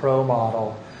not the pro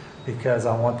model, because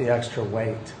I want the extra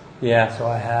weight. Yeah. So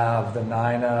I have the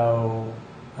 9.0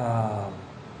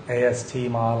 AST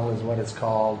model is what it's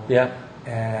called. Yeah.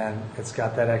 And it's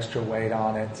got that extra weight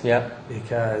on it. Yeah.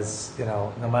 Because,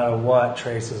 no matter what,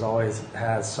 Traces always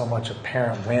has so much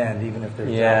apparent wind, even if there's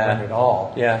no wind at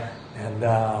all. Yeah.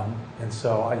 And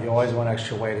so you always want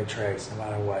extra weight at Trace, no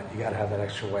matter what. You got to have that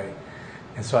extra weight.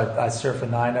 And so I surf a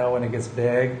 9.0 when it gets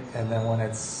big, and then when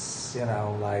it's,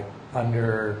 like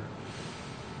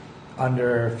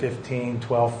under 15,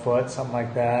 12 foot, something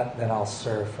like that, then I'll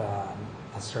surf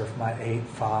my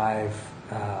 8.5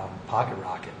 Pocket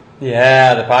Rocket.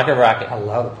 Yeah, the Pocket Rocket. I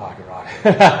love the Pocket Rocket.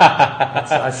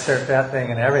 I surf that thing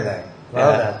and everything.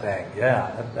 Love that thing.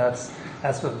 Yeah, that's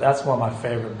one of my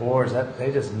favorite boards.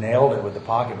 They just nailed it with the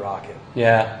Pocket Rocket.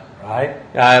 Yeah. right?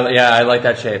 I like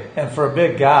that shape. And for a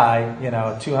big guy, you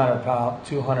know, a 200 pound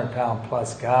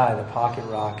plus guy, the Pocket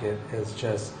Rocket is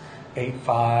just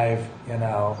 8.5. You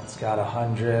know, it's got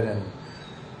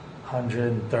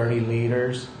 130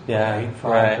 liters. Yeah,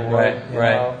 8.5 board, you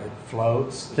know, it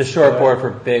floats. It's a short board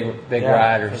for big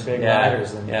riders. For big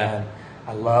riders, and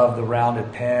I love the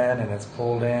rounded pin, and it's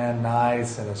pulled in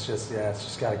nice, and it's just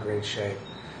got a great shape.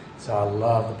 So I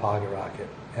love the Pocket Rocket.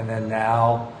 And then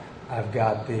now I've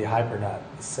got the Hypernut,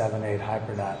 the 7.8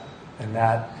 Hypernut, and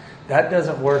that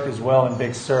doesn't work as well in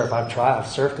big surf. I've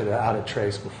surfed it out of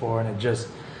Trace before, and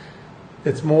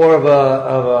it's more of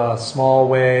a small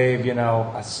wave. You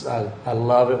know, I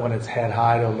love it when it's head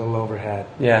high to a little overhead.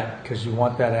 Yeah, because you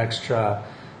want that extra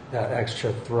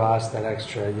thrust, that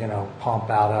extra pump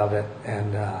out of it,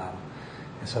 and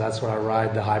so that's what I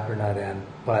ride the Hypernut in.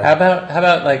 But how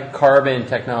about like carbon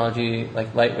technology,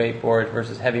 like lightweight boards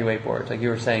versus heavyweight boards? Like you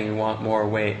were saying, you want more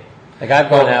weight. Like I've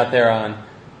gone out there on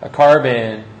a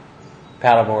carbon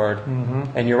paddleboard,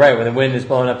 and you're right, when the wind is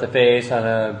blowing up the face on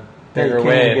a bigger you can't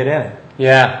wave, even get in it.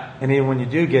 Yeah. And even when you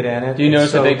do get in it, do you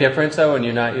notice a big difference though when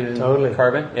you're not using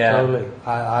carbon? Yeah, totally.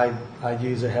 I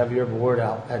use a heavier board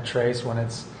out at Trace when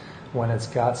it's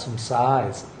got some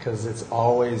size, because it's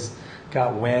always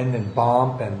got wind and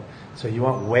bump, and so you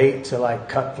want weight to like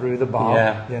cut through the bump.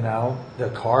 Yeah. You know, the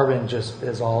carbon just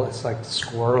is it's like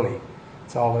squirrely.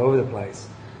 It's all over the place.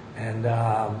 And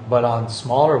but on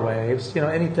smaller waves,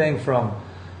 anything from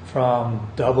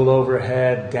double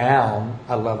overhead down,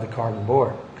 I love the carbon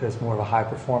board because it's more of a high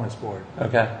performance board.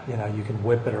 Okay. You can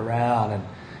whip it around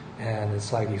and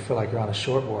it's like you feel like you're on a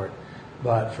short board.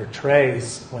 But for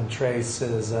Trace, when Trace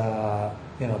is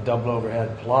double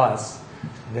overhead plus,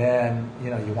 then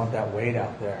you want that weight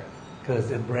out there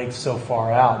because it breaks so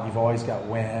far out. You've always got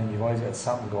wind. You've always got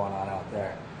something going on out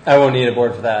there. I won't need a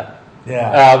board for that.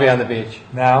 Yeah, I'll be on the beach.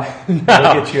 No, we'll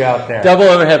get you out there. Double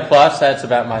overhead plus, that's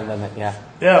about my limit. Yeah.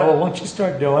 Yeah. Well, once you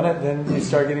start doing it, then you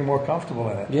start getting more comfortable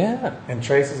in it. Yeah. And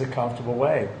Trace is a comfortable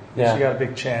wave. Yeah. You got a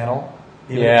big channel.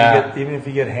 Even if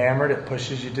you get hammered, it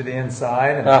pushes you to the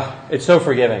inside. And, it's so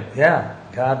forgiving. Yeah.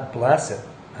 God bless it.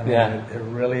 I mean, it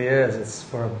really is. It's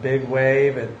for a big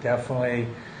wave. It definitely,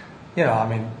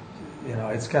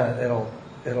 it's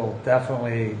it'll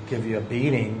definitely give you a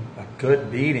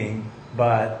good beating,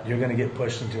 but you're going to get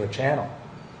pushed into a channel.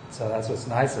 So that's what's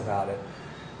nice about it.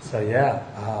 So yeah.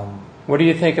 What do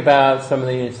you think about some of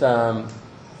these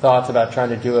thoughts about trying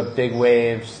to do a big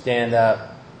wave stand-up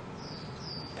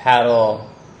paddle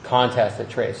contest at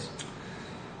Trace?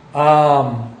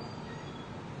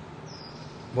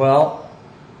 Well,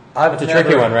 it's a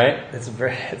tricky one, right? It's a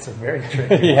very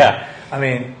tricky one. Yeah. I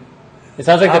mean, it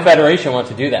sounds like the Federation wants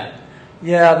to do that.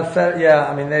 Yeah,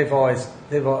 I mean, they want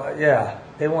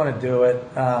to do it.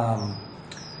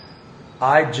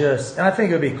 I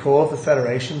think it would be cool if the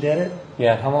Federation did it.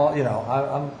 Yeah.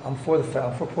 I'm for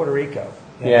Puerto Rico.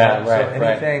 Yeah, right. So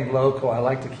anything local, I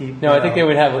like to keep. No, I think they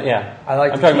would have. Yeah.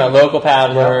 I'm talking about local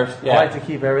paddlers. Yeah. I like to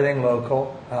keep everything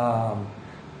local. I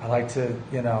like to,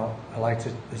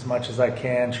 as much as I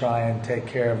can, try and take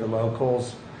care of the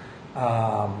locals.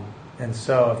 And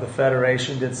so if the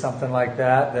Federation did something like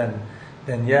that,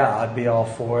 then yeah, I'd be all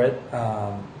for it.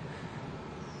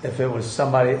 If it was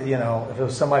somebody, from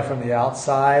the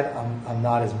outside, I'm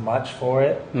not as much for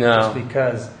it. No. Just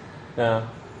because.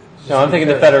 No, I'm thinking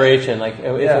the Federation, like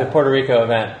it's a Puerto Rico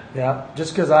event. Yeah.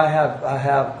 Just because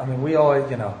I mean, we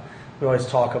always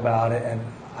talk about it, and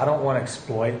I don't want to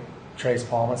exploit Trace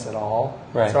Palmas at all.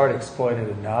 Right. It's already exploited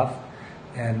enough.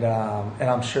 And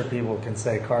I'm sure people can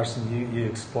say, Carson, you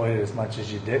exploit it as much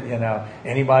as you did.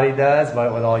 Anybody does,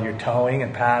 but with all your towing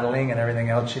and paddling and everything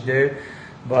else you do.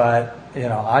 But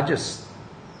I just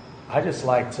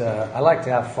like to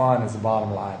have fun. Is the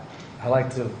bottom line. I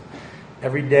like to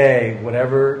every day,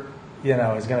 whatever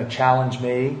is going to challenge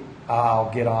me,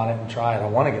 I'll get on it and try it. I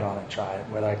want to get on it and try it,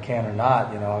 whether I can or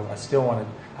not. I still want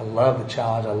to. I love the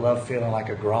challenge. I love feeling like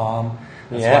a Grom.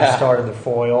 That's why I started the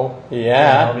foil.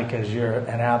 Yeah. Because you're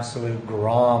an absolute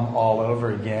Grom all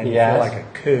over again. You Yes. feel like a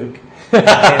kook. You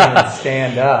can't even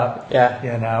stand up. Yeah.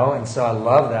 And so I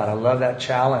love that. I love that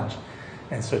challenge.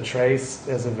 And so Trace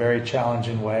is a very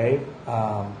challenging wave.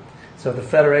 So if the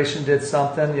Federation did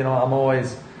something, I'm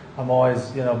always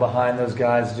behind those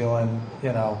guys doing,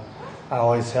 I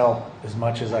always help as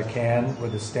much as I can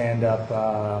with the stand-up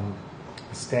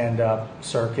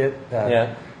circuit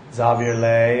that Xavier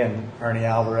Lay and Ernie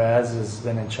Alvarez has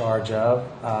been in charge of.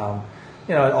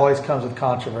 It always comes with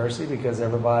controversy because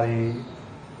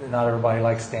not everybody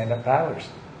likes stand-up paddlers.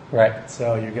 Right.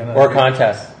 So you're gonna or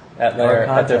contests. at Or a their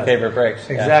contest. favorite breaks.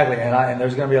 Yeah. Exactly, and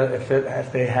there's going to be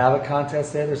if they have a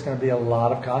contest there's going to be a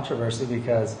lot of controversy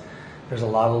because there's a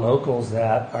lot of locals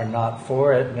that are not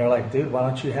for it, and they're like, dude, why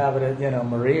don't you have it at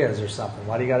Maria's or something?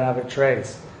 Why do you got to have it at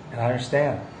Trace? And I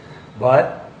understand,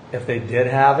 but if they did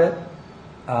have it,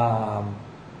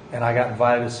 and I got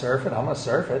invited to surf it, I'm going to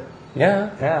surf it.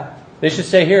 Yeah. Yeah. They should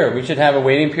stay here. We should have a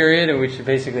waiting period, and we should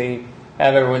basically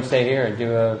have everyone stay here and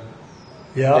do a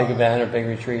big event or big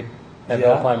retreat at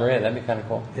Bellfly Maria. That'd be kind of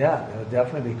cool. Yeah, it would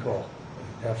definitely be cool.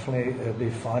 Definitely, it would be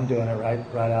fun doing it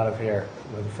right out of here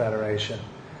with the Federation.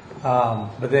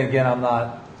 But then again, I'm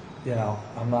not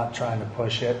trying to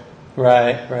push it.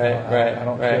 Right. I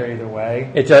don't care either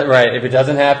way. It's right. If it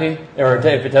doesn't happen,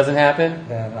 if it doesn't happen,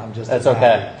 then I'm just that's as okay.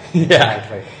 happy. Yeah.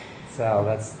 Exactly. So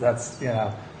that's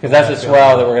because that's a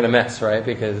swell that we're going to miss, right?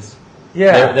 Because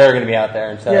they're going to be out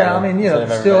there instead. Yeah, of, I mean,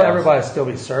 still everybody still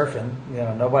be surfing.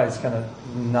 Nobody's going to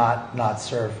not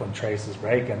surf when Trace is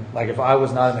breaking. Like if I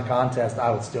was not in the contest,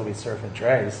 I would still be surfing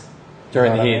Trace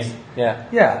during the heats. Yeah.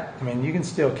 Yeah, I mean, you can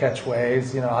still catch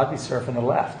waves. I'd be surfing the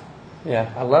left.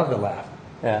 Yeah. I love the left.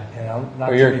 Yeah. Not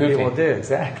too many people do.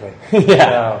 Exactly. Yeah.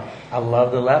 So I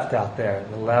love the left out there.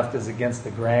 The left is against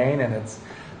the grain, and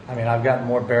I've gotten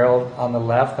more barrel on the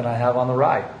left than I have on the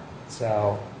right.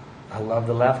 So I love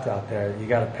the left out there. You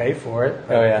got to pay for it,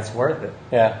 but it's worth it.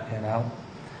 Yeah. A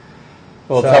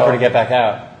little So, tougher to get back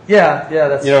out. Yeah,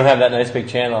 that's. You don't have that nice big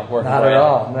channel working Not for at you.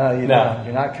 all. No, you don't.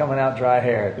 You're not coming out dry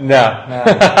haired. No.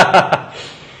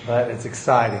 But it's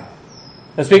exciting.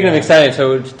 And speaking of exciting,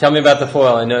 so tell me about the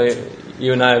foil. I know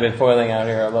you and I have been foiling out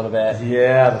here a little bit.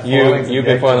 Yeah, the foiling's you've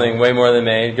been foiling way more than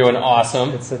me. You're doing awesome.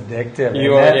 It's addictive.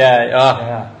 You are,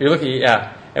 Yeah. You're looking,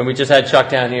 And we just had Chuck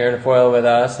down here to foil with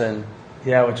us, and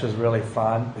which was really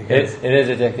fun because it is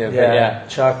addictive. But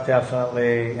Chuck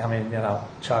definitely.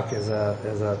 Chuck is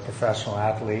a professional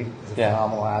athlete. He's a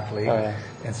phenomenal athlete. Oh, yeah.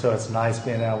 And so it's nice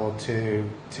being able to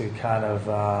kind of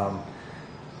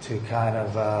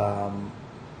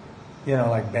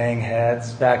like bang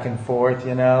heads back and forth.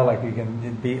 Like we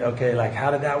can be okay. Like how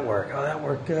did that work? Oh, that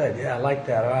worked good. Yeah, I like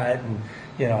that. All right, and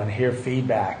hear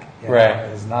feedback. Right.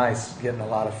 It's nice getting a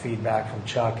lot of feedback from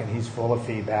Chuck, and he's full of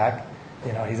feedback.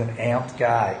 He's an amped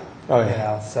guy. Oh,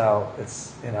 yeah. So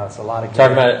it's it's a lot of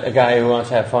talk about a guy who wants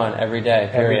to have fun every day.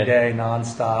 Period. Every day,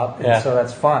 nonstop. And Yeah. so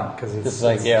that's fun because it's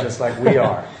just like we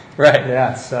are. Right.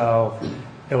 Yeah. So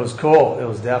it was cool. It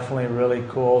was definitely really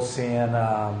cool seeing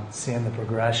the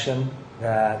progression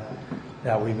that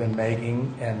we've been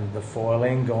making and the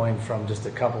foiling going from just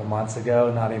a couple of months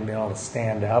ago, not even being able to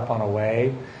stand up on a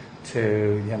wave,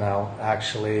 to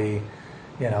actually.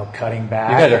 Cutting back.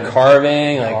 You guys are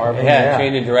carving,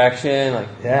 changing direction,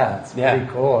 it's pretty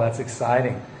cool. That's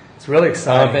exciting. It's really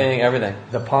exciting. Pumping, everything.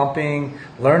 The pumping,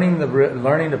 learning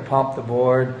to pump the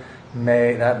board,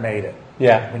 made it.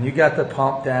 Yeah. When you got the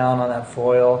pump down on that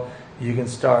foil, you can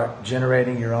start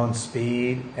generating your own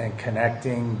speed and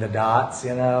connecting the dots.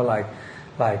 Like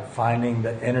finding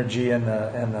the energy in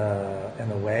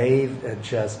the wave. It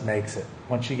just makes it.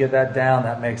 Once you get that down,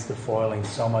 that makes the foiling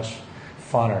so much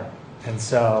funner. And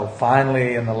so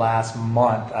finally in the last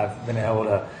month, I've been able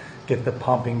to get the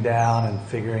pumping down and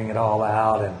figuring it all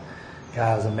out. And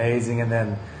God, it was amazing. And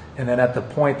then at the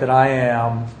point that I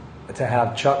am, to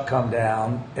have Chuck come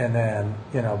down and then,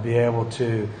 be able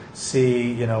to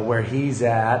see, where he's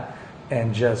at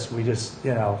and we just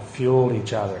fueled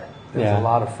each other. It was a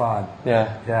lot of fun.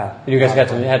 Yeah. Yeah. You guys had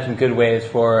some good waves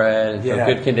for it, and some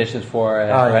good conditions for it. Oh,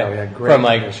 right? yeah, we had great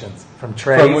conditions. From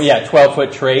trace.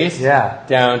 12-foot trace. Yeah.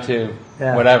 Down to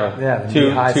whatever. Yeah.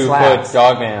 2-foot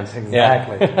dog vans.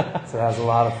 Exactly. So that was a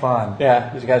lot of fun.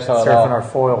 Yeah. You guys saw it surfing all. our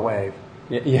foil wave.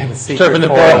 Yeah. The secret surfing the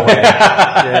foil wave.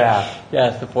 Yeah. Yeah,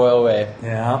 it's the foil wave.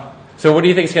 Yeah. So what do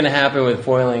you think is going to happen with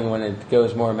foiling when it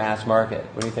goes more mass market?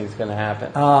 What do you think is going to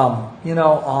happen?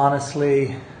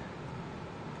 Honestly,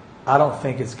 I don't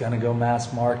think it's going to go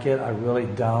mass market. I really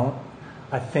don't.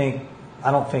 I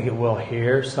don't think it will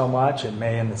here so much. It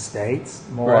may in the States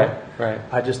more. Right.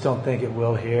 I just don't think it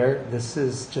will here. This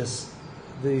is just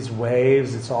these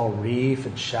waves. It's all reef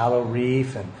and shallow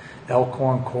reef and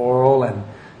elkhorn coral, and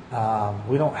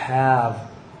we don't have,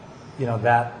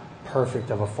 that perfect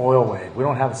of a foil wave. We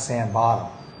don't have a sand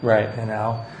bottom. Right.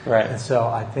 Right. And so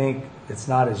I think it's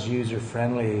not as user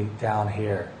friendly down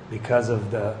here because of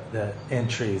the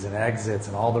entries and exits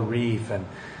and all the reef, and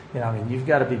you've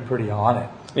got to be pretty on it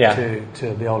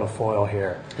to be able to foil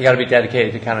here. You got to be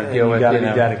dedicated to kind of deal with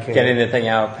getting the thing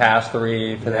out past the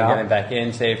reef and then getting back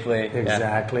in safely.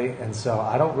 Exactly. Yeah. And so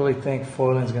I don't really think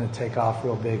foiling is going to take off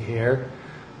real big here.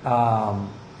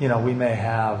 We may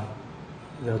have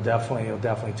it'll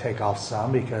definitely take off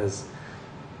some because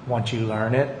once you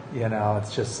learn it,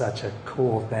 it's just such a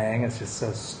cool thing. It's just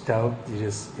so stoked.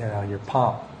 You're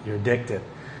pumped. You're addicted.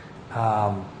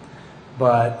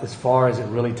 But as far as it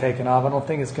really taking off, I don't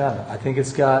think it's gonna. I think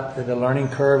the learning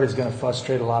curve is going to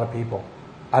frustrate a lot of people.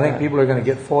 I think people are going to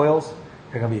get foils.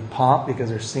 They're going to be pumped because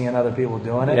they're seeing other people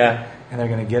doing it. Yeah. And they're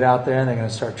going to get out there and they're going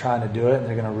to start trying to do it. And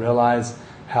they're going to realize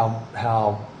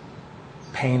how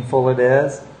painful it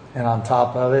is. And on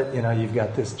top of it, you've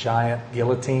got this giant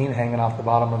guillotine hanging off the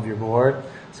bottom of your board.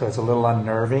 So it's a little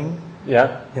unnerving.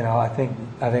 Yeah. I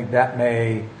think that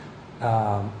may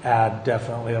add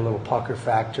definitely a little pucker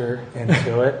factor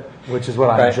into it, which is what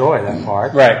I enjoy, that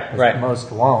part. Right.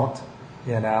 Most won't,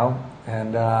 and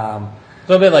it's a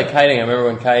little bit like kiting. I remember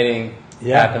when kiting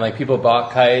happened, like people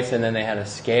bought kites and then they had a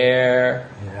scare,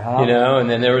 and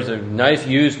then there was a nice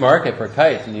used market for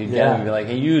kites, and you'd get them and be like,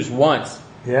 hey, used once.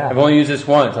 Yeah. I've only used this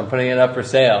once. I'm putting it up for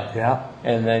sale. Yeah.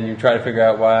 And then you try to figure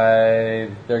out why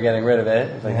they're getting rid of it.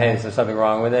 It's like, hey, is there something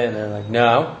wrong with it? And they're like,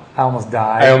 no. I almost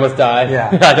died.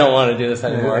 Yeah. I don't want to do this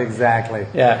anymore. Exactly.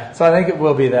 Yeah. So I think it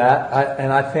will be that.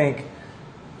 I think,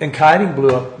 and kiting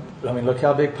blew up. I mean, look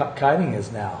how big kiting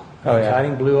is now. Oh, yeah.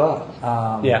 Kiting blew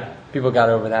up. People got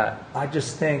over that. I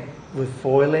just think with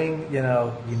foiling,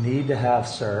 you need to have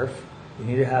surf. You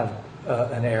need to have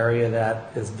an area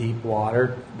that is deep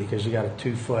water because you got a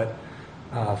 2-foot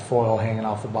foil hanging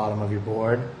off the bottom of your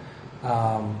board.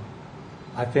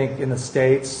 I think in the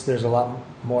States there's a lot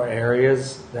more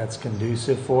areas that's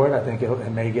conducive for it. I think it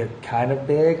may get kind of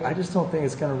big. I just don't think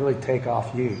it's going to really take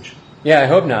off huge. Yeah, I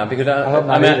hope not, because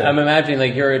I'm imagining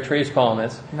like you're a trace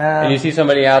columnist and you see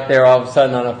somebody out there all of a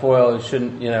sudden on a foil who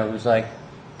shouldn't, who's like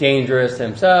dangerous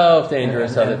himself,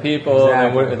 dangerous to other people.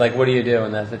 Exactly. And what do you do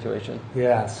in that situation?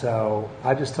 Yeah, so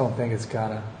I just don't think it's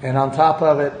gonna. And on top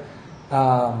of it,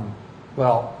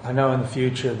 well, I know in the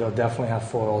future they'll definitely have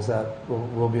foils that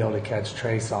we'll be able to catch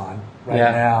trace on. Right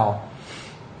now,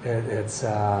 it's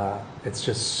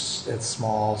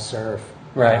small surf.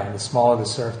 Right. The smaller the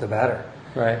surf, the better.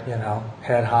 Right.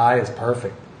 Head high is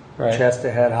perfect. Right. Chest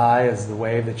to head high is the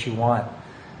wave that you want,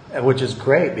 which is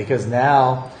great because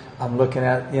now I'm looking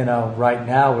at, right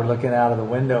now we're looking out of the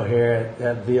window here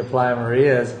at Via Playa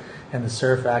Maria's, and the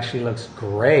surf actually looks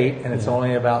great, and it's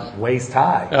only about waist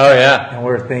high. Oh, yeah. And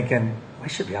we're thinking, we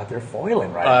should be out there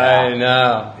foiling right now. I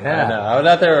know. I was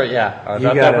out there,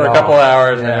 for a couple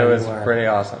hours, and it was pretty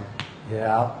awesome.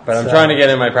 Yeah. But I'm trying to get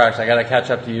in my practice. I got to catch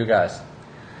up to you guys,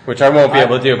 which I won't be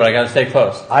able to do, but I got to stay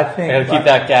close. I got to keep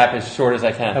that gap as short as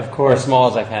I can. Of course. Or as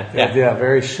small as I can. Yeah,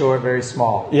 very short, very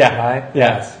small. Yeah. Right?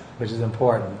 Yeah. Yes, which is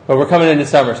important. But we're coming into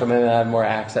summer, so I'm going to have more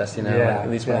access, at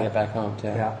least when I get back home, too.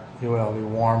 Yeah, you will. It'll be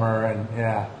warmer, and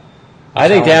I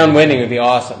think downwinding would be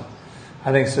awesome.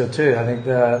 I think so, too. I think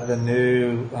the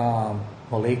new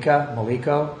Maliko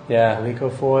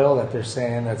foil that they're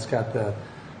saying that's got the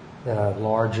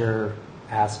larger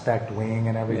aspect wing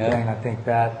and everything, I think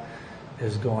that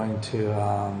is going to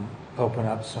open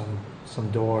up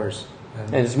some doors.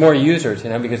 And it's more users,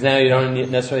 because now you don't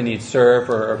necessarily need surf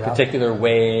or a particular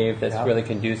wave that's really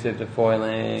conducive to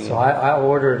foiling. So I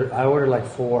ordered like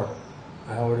 4.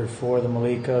 I ordered 4 of the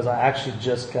Malikos. I actually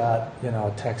just got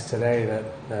a text today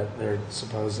that they're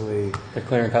supposedly they're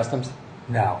clearing customs.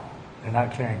 No, they're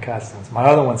not clearing customs. My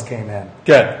other ones came in.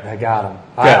 Good. I got them.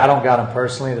 I don't got them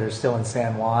personally. They're still in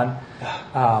San Juan.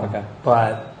 Okay.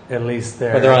 But at least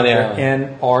they're on the island.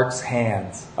 In Art's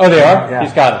hands. Oh, they are? Yeah.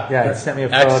 He's got them. Yeah, he sent me a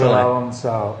photo of them.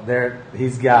 So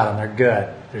he's got them. They're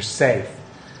good. They're safe.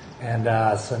 And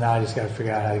so now I just got to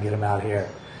figure out how to get them out here.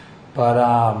 But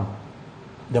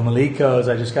the Malikos,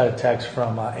 I just got a text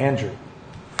from Andrew.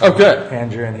 Oh, good.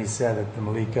 Andrew, and he said that the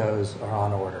Malikos are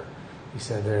on order. He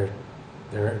said they're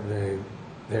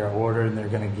ordered and they're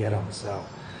going to get them. So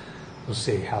we'll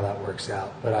see how that works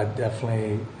out. But I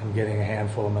definitely am getting a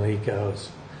handful of Malikos.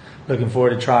 Looking forward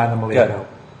to trying the Maliko. Good.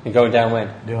 And going downwind.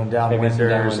 Doing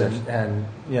downwinders and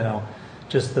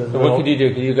just the. So what could you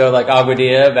do? Could you go like Agua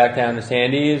Dia back down to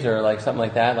Sandy's or like something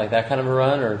like that kind of a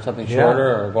run, or something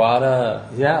shorter, or Aguada?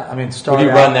 Yeah, I mean, Would you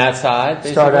run that side?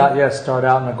 Basically? Start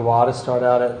out in Aguada. Start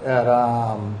out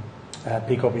at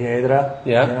Pico Piedra.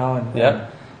 Yeah.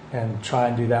 And try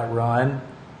and do that run.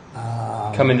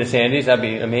 Come into Sandy's, that'd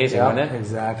be amazing, wouldn't it?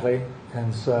 Exactly.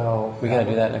 And so we gotta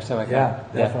do that next time I come. Yeah,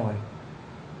 definitely.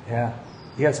 Yeah.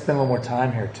 You got to spend a little more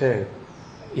time here too.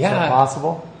 Yeah. Is that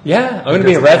possible? Yeah. I'm going to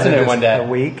be a resident one day. A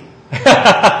week?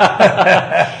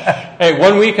 Hey,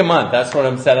 1 week a month. That's what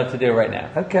I'm set up to do right now.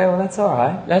 Okay, well, that's all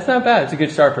right. That's not bad. It's a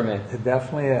good start for me. It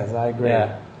definitely is. I agree.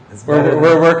 Yeah.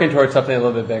 We're working towards something a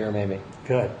little bit bigger, maybe.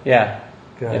 Good. Yeah.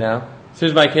 Good. As soon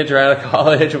as my kids are out of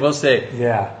college, we'll see.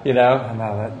 Yeah. I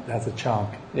know that's a chunk.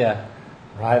 Yeah.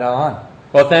 Right on.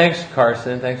 Well, thanks,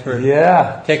 Carson. Thanks for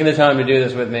taking the time to do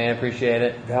this with me. I appreciate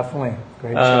it. Definitely.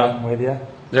 Great chatting with you. Is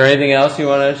there anything else you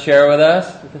want to share with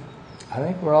us? I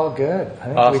think we're all good.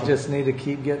 I think we just need to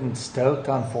keep getting stoked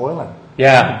on foiling.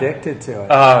 Yeah. I'm addicted to it.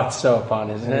 Oh, it's so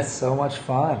fun, isn't it? It's so much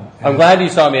fun. I'm glad you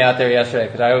saw me out there yesterday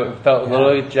because I felt a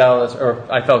little jealous, or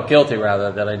I felt guilty rather,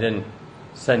 that I didn't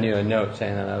send you a note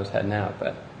saying that I was heading out.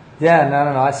 But yeah,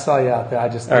 no. I saw you out there.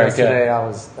 Yesterday I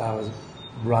was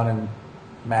running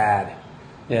mad.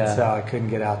 Yeah. So I couldn't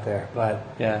get out there, but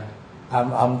yeah, I'm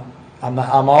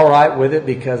all right with it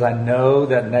because I know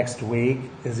that next week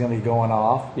is going to be going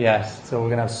off. Yes. So we're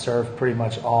going to have surf pretty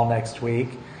much all next week,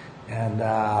 and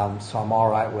so I'm all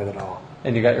right with it all.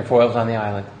 And you got your foils on the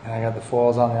island. And I got the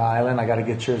foils on the island. I got to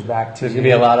get yours back to you. There's going to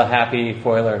be a lot of happy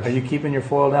foilers. Are you keeping your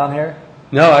foil down here?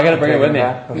 No, I got to bring it with me.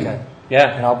 Okay.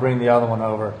 Yeah. And I'll bring the other one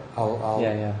over. I'll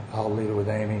leave it with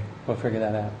Amy. We'll figure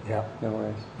that out. Yep. No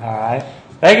worries. All right.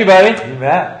 Thank you, buddy. You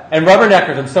bet. And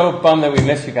Rubberneckers, I'm so bummed that we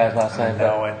missed you guys last night. I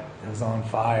know it. It was on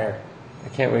fire. I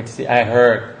can't wait to see. I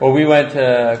heard. Well, we went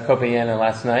to Copenhagen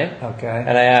last night. Okay.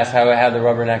 And I asked how the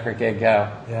Rubbernecker gig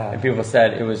go. Yeah. And people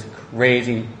said it was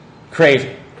crazy.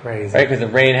 Crazy. Right, because the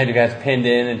rain had you guys pinned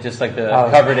in and just like the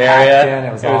covered area.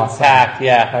 It was awesome. Packed,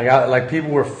 yeah. People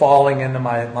were falling into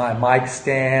my mic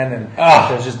stand and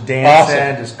it was just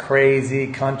dancing, just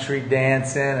crazy country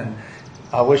dancing. And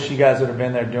I wish you guys would have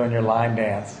been there doing your line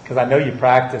dance because I know you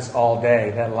practice all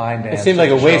day, that line dance. It seemed like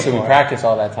a waste that we practiced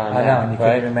all that time. I know, and you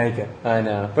couldn't even make it. I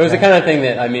know. But it was the kind of thing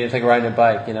that, it's like riding a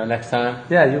bike, next time.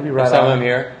 Yeah, you'll be right next time I'm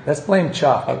here. Let's blame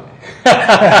Chuck.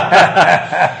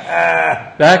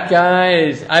 That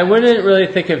guy I wouldn't really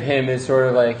think of him as sort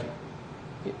of like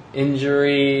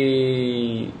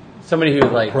injury, somebody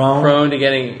who's like prone to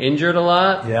getting injured a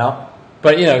lot. Yeah.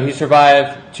 But, he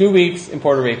survived 2 weeks in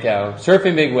Puerto Rico,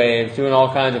 surfing big waves, doing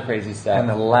all kinds of crazy stuff. And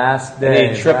the last day.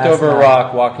 And he tripped over a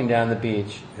rock walking down the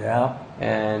beach. Yeah.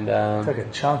 And took a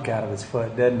chunk out of his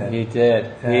foot, didn't it? He did.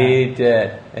 Yeah. He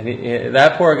did. And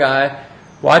that poor guy,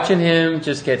 watching him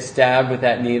just get stabbed with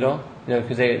that needle,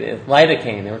 because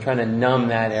lidocaine, they were trying to numb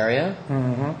that area.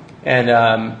 Mm-hmm. And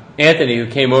Anthony, who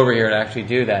came over here to actually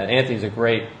do that, Anthony's a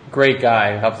great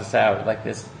guy who helps us out, like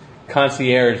this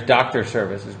concierge doctor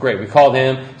service is great. We called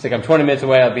him. He's like, I'm 20 minutes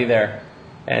away. I'll be there.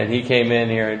 And he came in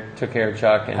here and took care of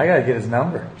Chuck. And I got to get his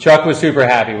number. Chuck was super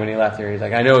happy when he left here. He's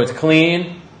like, I know it's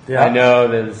clean. Yeah. I know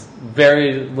there's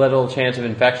very little chance of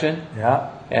infection.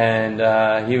 Yeah.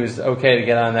 And he was okay to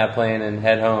get on that plane and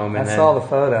head home. I saw the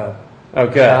photo. Oh,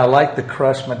 good. I like the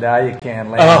crushed medallion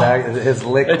can laying back. His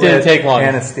liquid it didn't take long.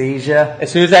 Anesthesia.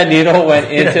 As soon as that needle went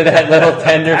into that little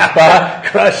tender spot,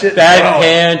 crush it. That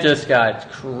can just got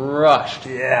crushed.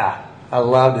 Yeah. I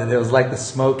loved it. It was like the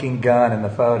smoking gun in the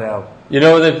photo.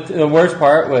 The worst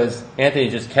part was Anthony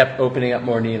just kept opening up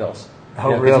more needles.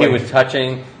 Really? He was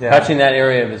touching that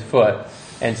area of his foot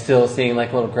and still seeing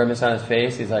like a little grimace on his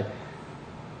face. He's like,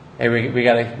 hey, we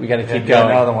gotta keep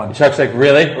going. Another one. Chuck's like,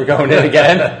 really? We're going in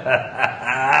again?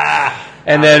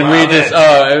 And then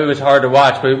it was hard to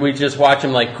watch, but we just watch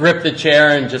him like grip the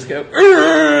chair and just go,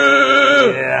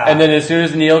 yeah. And then as soon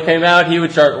as Neil came out, he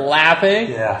would start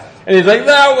laughing. Yeah. And he's like,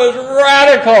 that was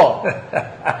radical.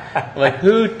 Like,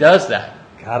 who does that?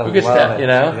 Who gets that?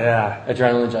 Yeah.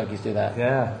 Adrenaline junkies do that.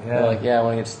 Yeah. They're like, I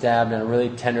want to get stabbed in a really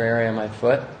tender area of my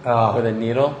foot with a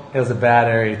needle. It was a bad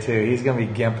area too. He's going to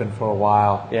be gimping for a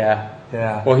while. Yeah.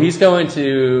 Yeah. Well, he's going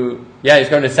to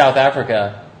South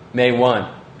Africa May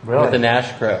 1 with the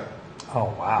Nash crew. Oh,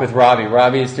 wow. With Robbie.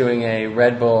 Robbie's doing a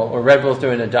Red Bull's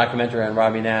doing a documentary on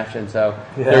Robbie Nash, and so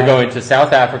they're going to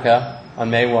South Africa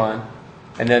on May 1,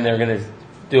 and then they're going to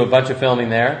do a bunch of filming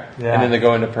there, and then they're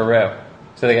going to Peru.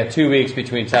 So they got 2 weeks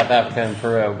between South Africa and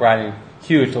Peru, riding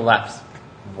huge lefts.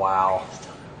 Wow.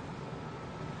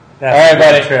 All right,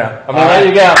 buddy. I'm going to let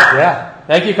you go. Yeah.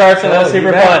 Thank you, Carson. That was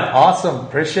super fun. Awesome.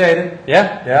 Appreciate it.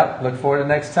 Yeah. Yeah. Look forward to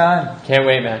next time. Can't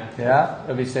wait, man. Yeah.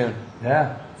 It'll be soon.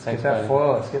 Yeah. Thanks, get that buddy.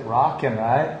 foil. Let's get rocking,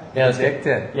 right? Yeah, let's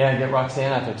addicted. Get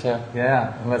Roxanne out there, too.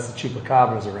 Yeah. Unless the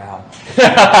chupacabra's around.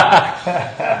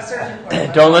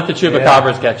 Don't let the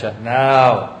chupacabras get you.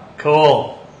 No.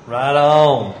 Cool. Right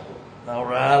on. All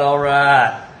right.